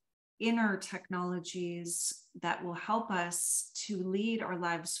with inner technologies that will help us to lead our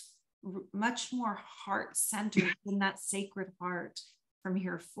lives much more heart-centered in that sacred heart from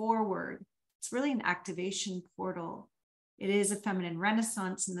here forward. It's really an activation portal. It is a feminine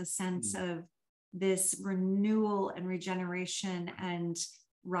renaissance in the sense of this renewal and regeneration and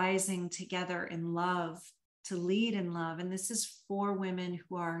rising together in love, to lead in love. And this is for women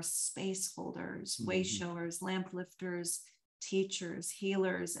who are space holders, way showers, lamp lifters, teachers,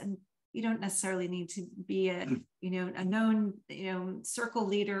 healers. And you don't necessarily need to be a known, circle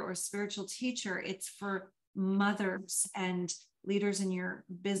leader or spiritual teacher. It's for mothers and leaders in your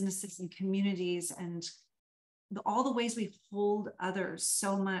businesses and communities, and all the ways we hold others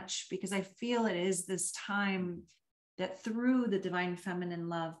so much, because I feel it is this time that through the divine feminine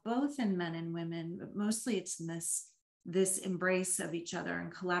love, both in men and women, but mostly it's in this embrace of each other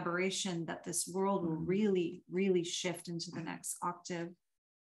and collaboration, that this world will really, really shift into the next octave.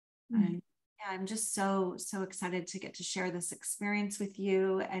 And yeah, I'm just so excited to get to share this experience with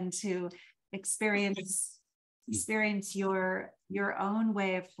you, and to experience your own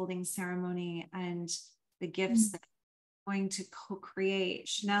way of holding ceremony and the gifts that you're going to co-create.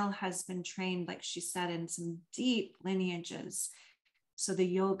 Chanel has been trained, like she said, in some deep lineages. So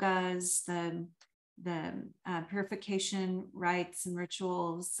the yogas, the purification rites and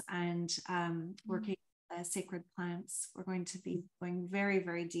rituals, and working sacred plants. We're going to be going very,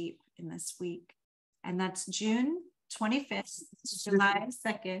 very deep in this week. And that's June 25th, July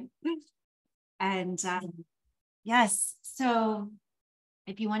 2nd. And yes, so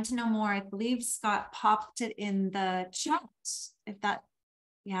if you want to know more, I believe Scott popped it in the chat. If that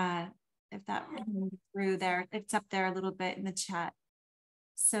through there, it's up there a little bit in the chat.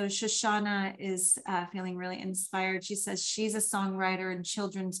 So Shoshana is feeling really inspired. She says she's a songwriter and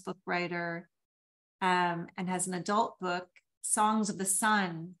children's book writer, and has an adult book, Songs of the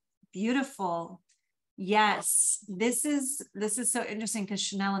Sun. Beautiful. Yes, this is so interesting, because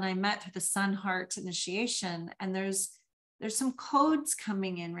Chanel and I met through the Sun Heart initiation, and there's some codes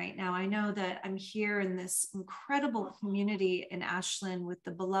coming in right now. I know that I'm here in this incredible community in Ashland with the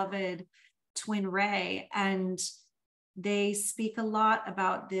beloved twin Ray, and they speak a lot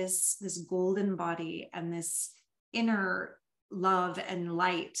about this golden body and this inner love and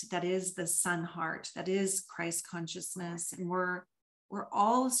light that is the Sun Heart, that is Christ consciousness. And we're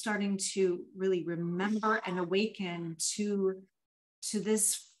all starting to really remember and awaken to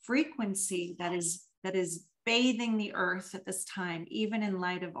this frequency that is bathing the earth at this time, even in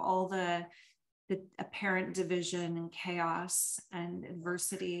light of all the apparent division and chaos and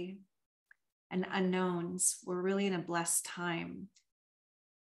adversity and unknowns. We're really in a blessed time.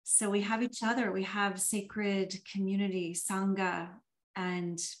 So we have each other, we have sacred community, Sangha,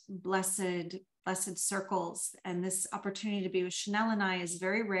 and blessed circles. And this opportunity to be with Chanel and I is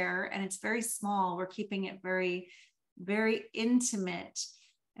very rare, and it's very small. We're keeping it very, very intimate.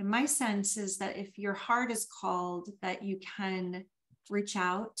 And my sense is that if your heart is called, that you can reach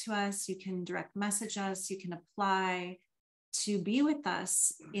out to us, you can direct message us, you can apply to be with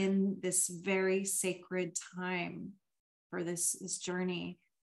us in this very sacred time for this journey.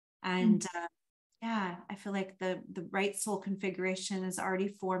 And I feel like the right soul configuration is already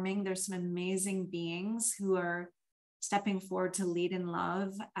forming. There's some amazing beings who are stepping forward to lead in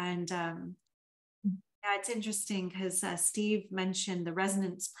love. And it's interesting because Steve mentioned the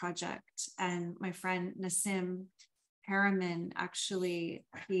Resonance Project, and my friend Nassim Harriman, actually,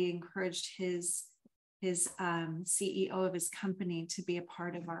 he encouraged his CEO of his company to be a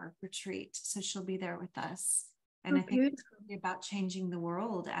part of our retreat. So she'll be there with us. And I think it's really about changing the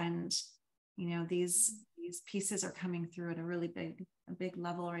world and these pieces are coming through at a really big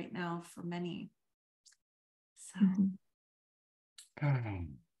level right now for many. So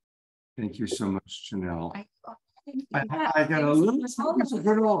thank you so much, Chanel. I got a little piece of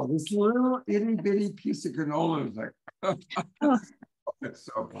granola, this little itty bitty piece of granola. It was like, it's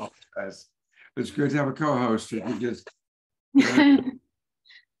so apologize. It's good to have a co-host. You just,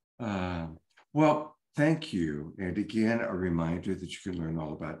 well, thank you. And again, a reminder that you can learn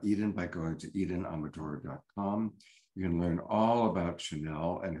all about Eden by going to edenamadora.com. You can learn all about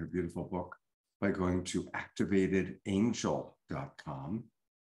Chanel and her beautiful book by going to activatedangel.com.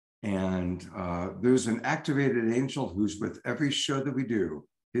 And there's an activated angel who's with every show that we do.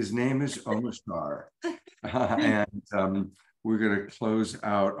 His name is Omashar. And we're going to close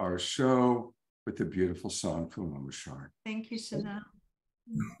out our show with a beautiful song from Omashar. Thank you, Chanel.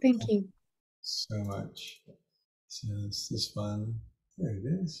 Thank you so much. So this one. There it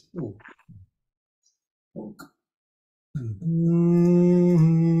is. Oh. Oh.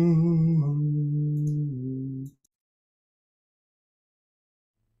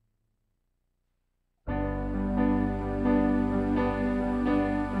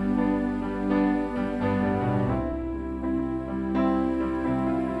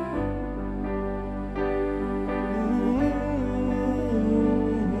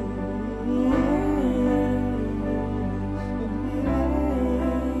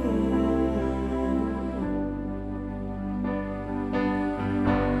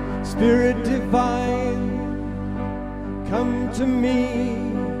 Spirit divine, come to me,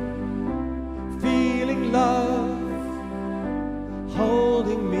 feeling love,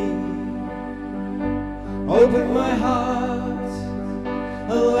 holding me. Open my heart,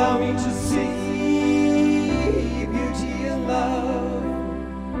 allow me to see beauty and love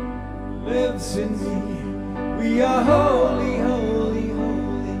lives in me. We are holy, holy,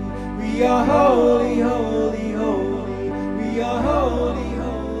 holy. We are holy, holy, holy. We are holy.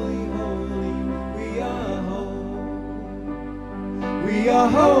 We are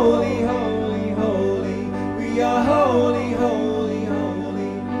holy, holy, holy. We are holy, holy,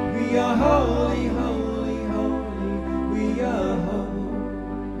 holy. We are holy, holy, holy. We are holy.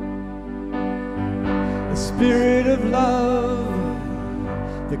 The spirit of love,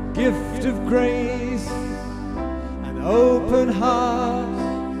 the gift of grace, an open heart,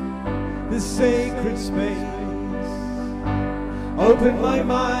 the sacred space. Open my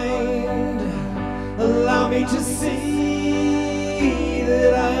mind, allow me to see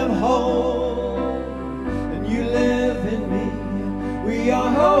that I am whole and you live in me. We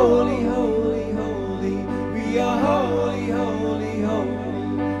are holy, holy, holy. We are holy, holy, holy.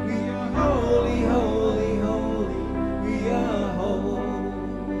 We are holy, holy, holy. We are whole.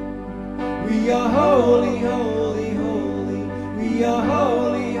 We are holy, holy, holy. We are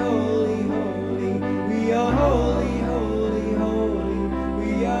holy, holy, holy. We are holy, holy, holy.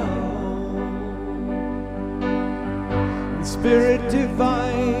 We are whole. Spirit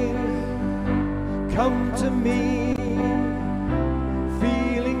divine, come to me,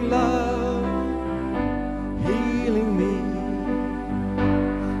 feeling love, healing me.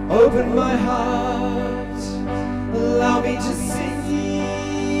 Open my heart, allow me to see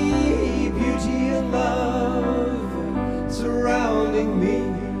beauty and love surrounding me.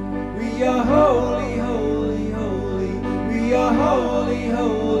 We are holy, holy, holy. We are holy,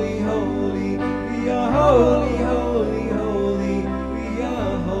 holy, holy. We are holy, holy, holy. We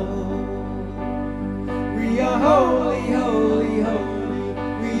are whole. We are holy, holy, holy.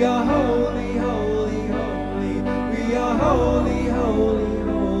 We are holy, holy, holy. We are holy, holy,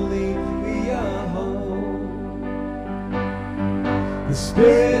 holy. We are whole. The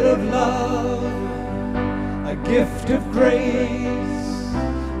spirit of love, a gift of grace,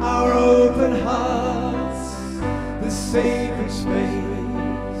 our open hearts, the sacred space.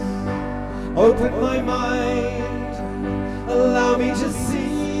 Open my mind, allow me to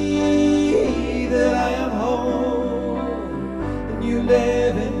see that I am whole, and you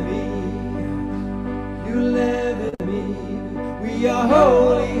live in me, you live in me. We are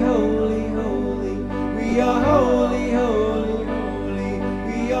holy, holy, holy. We are holy, holy, holy.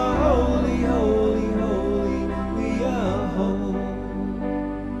 We are holy, holy, holy. We are whole.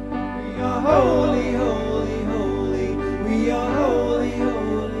 We are holy, holy, holy. We are holy,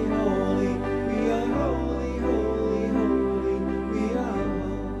 holy, holy. We are holy, holy, holy. We are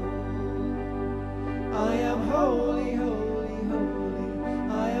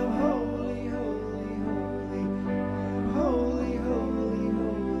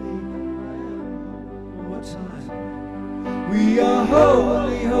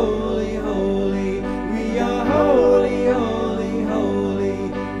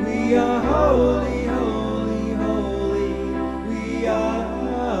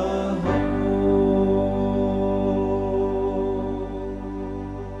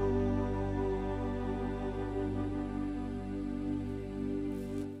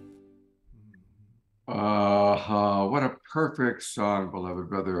Oh, what a perfect song, beloved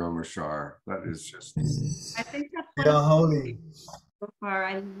brother Omashar. That is just. I think that's We one are of holy. so far.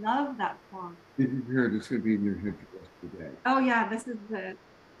 I love that song. Did you hear it? It's going to be in your head for the rest of the day. Oh yeah, this is the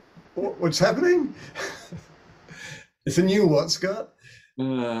What's happening? It's a new what, Scott?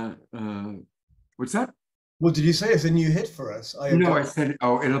 What's that? What did you say? It's a new hit for us. No, I said,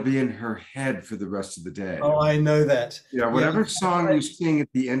 oh, it'll be in her head for the rest of the day. Oh, I know that. Yeah, whatever song you sing at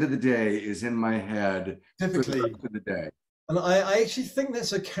the end of the day is in my head Typically. for the rest of the day. And I actually think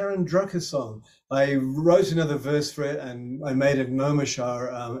that's a Karen Drucker song. I wrote another verse for it and I made it an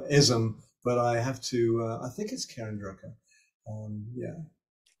Omashar ism, but I have to, I think it's Karen Drucker. Yeah,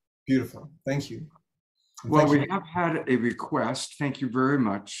 beautiful. Thank you. And Well, thank we you. have had a request. Thank you very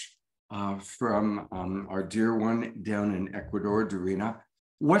much from our dear one down in Ecuador, Dorina.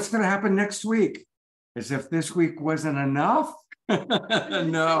 What's going to happen next week? As if this week wasn't enough?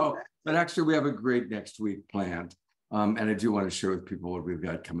 No, but actually we have a great next week planned. And I do want to share with people what we've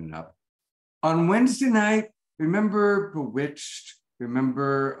got coming up. On Wednesday night, remember Bewitched?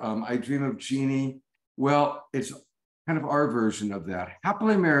 Remember I Dream of Jeannie? Well, it's kind of our version of that.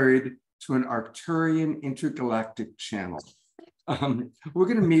 Happily Married to an Arcturian intergalactic channel. We're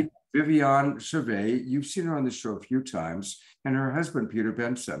going to meet Viviane Gervais. You've seen her on the show a few times, and her husband, Peter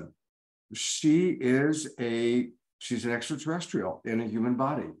Benson. She's an extraterrestrial in a human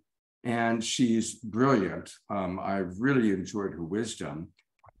body, and she's brilliant. I've really enjoyed her wisdom.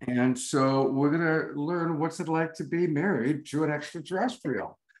 And so we're going to learn what's it like to be married to an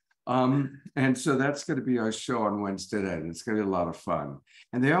extraterrestrial. And so that's going to be our show on Wednesday night. And it's going to be a lot of fun.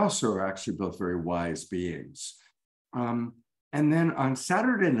 And they also are actually both very wise beings. And then on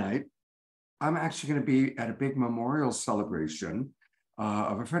Saturday night, I'm actually going to be at a big memorial celebration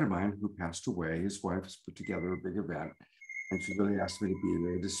of a friend of mine who passed away. His wife has put together a big event, and she really asked me to be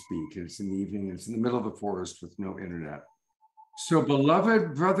there to speak. And it's in the evening, and it's in the middle of the forest with no internet. So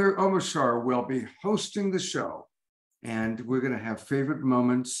beloved brother Omashar will be hosting the show, and we're going to have favorite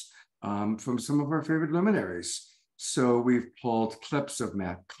moments from some of our favorite luminaries. So we've pulled clips of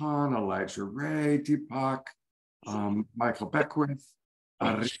Matt Kahn, Elijah Ray, Deepak, Michael Beckwith,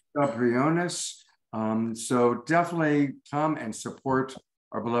 Rita Briones. So definitely come and support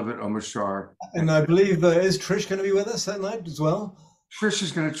our beloved Omashar. And I believe is Trish going to be with us that night as well? Trish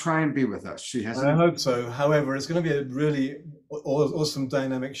is going to try and be with us. She hasn't. I hope so. However, it's going to be a really awesome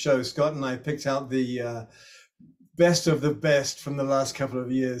dynamic show. Scott and I picked out the best of the best from the last couple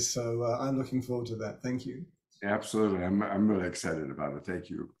of years. So I'm looking forward to that. Thank you. Absolutely. I'm really excited about it. Thank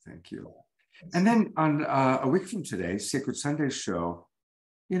you. Thank you. And then on a week from today, Sacred Sunday show,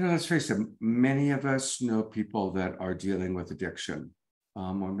 you know, let's face it, many of us know people that are dealing with addiction,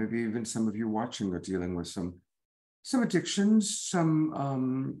 or maybe even some of you watching are dealing with some addictions,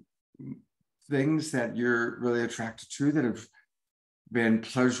 some things that you're really attracted to that have been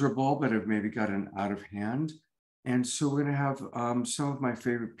pleasurable, but have maybe gotten out of hand. And so we're going to have some of my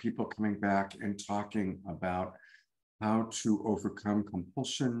favorite people coming back and talking about how to overcome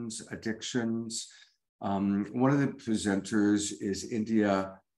compulsions, addictions. One of the presenters is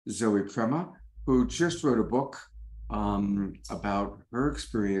India Zoe Prema, who just wrote a book about her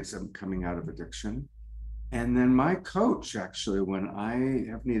experience of coming out of addiction. And then my coach, actually, when I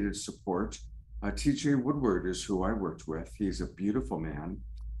have needed support, TJ Woodward is who I worked with. He's a beautiful man.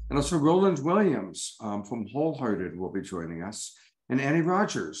 And also Roland Williams from Wholehearted will be joining us. And Annie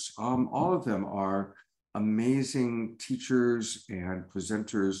Rogers. All of them are amazing teachers and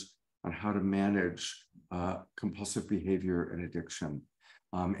presenters on how to manage compulsive behavior and addiction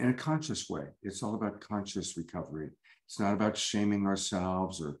in a conscious way. It's all about conscious recovery. It's not about shaming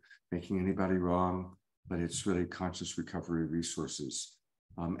ourselves or making anybody wrong, but it's really conscious recovery resources.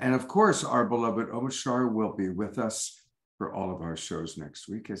 And of course, our beloved Omashar will be with us for all of our shows next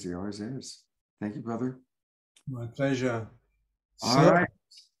week, as he always is. Thank you, brother. My pleasure. All right.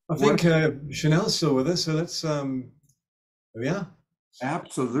 I think Chanel's still with us, so let's, yeah.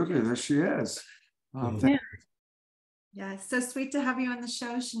 Absolutely, there she is. Thank you. Yeah, it's so sweet to have you on the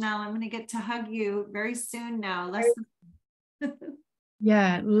show, Chanel. I'm going to get to hug you very soon now.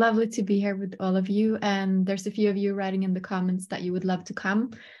 Yeah, lovely to be here with all of you. And there's a few of you writing in the comments that you would love to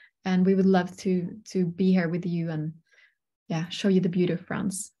come, and we would love to be here with you and yeah, show you the beauty of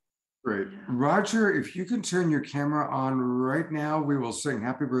France. Great. Roger, if you can turn your camera on right now, we will sing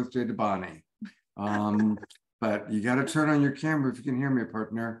Happy Birthday to Bonnie. But you got to turn on your camera if you can hear me,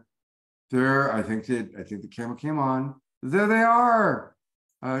 partner. There, I think the camera came on. There they are.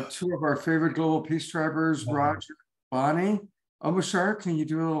 Two of our favorite global peace drivers, Roger, Bonnie. Omashar, can you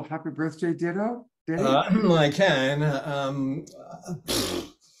do a little happy birthday ditto? I can.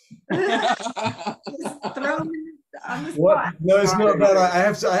 Just throw them on the What? spot. No, it's not that. I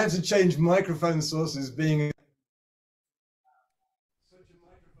have to change microphone sources. Being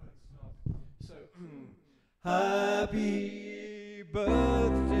happy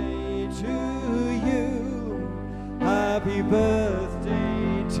birthday to you. Happy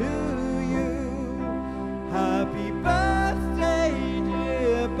birthday to you. Happy birthday,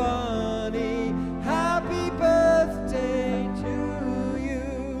 dear Barney. Happy birthday to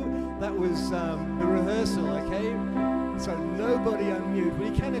you. That was the rehearsal, okay? So nobody unmute. Well,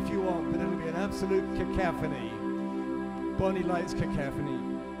 you can if you want, but it'll be an absolute cacophony. Bonnie likes cacophony.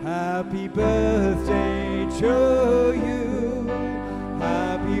 Happy birthday to you.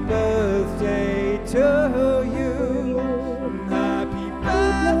 Happy birthday to you. Happy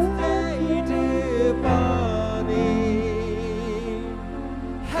birthday, dear Bonnie.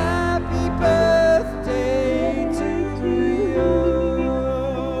 Happy birthday to you.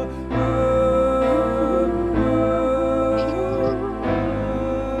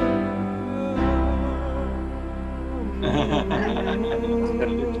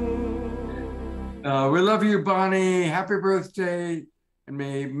 We love you, Bonnie. Happy birthday. And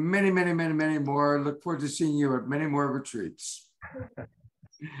may many, many, many, many more. Look forward to seeing you at many more retreats.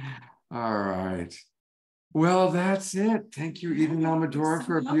 All right. Well, that's it. Thank you, Eden Amadora,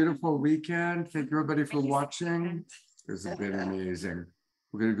 for a beautiful weekend. Thank you, everybody, for watching. It's been amazing.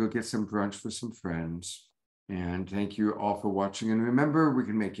 We're going to go get some brunch with some friends. And thank you all for watching. And remember, we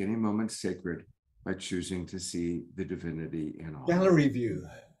can make any moment sacred by choosing to see the divinity in all. Gallery view.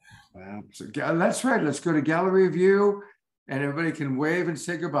 Wow. So, that's right. Let's go to gallery view, and everybody can wave and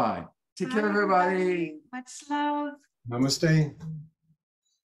say goodbye. Take care, everybody. Much love. Namaste.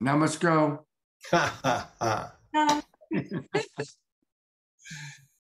 Now let's go. Ha ha ha.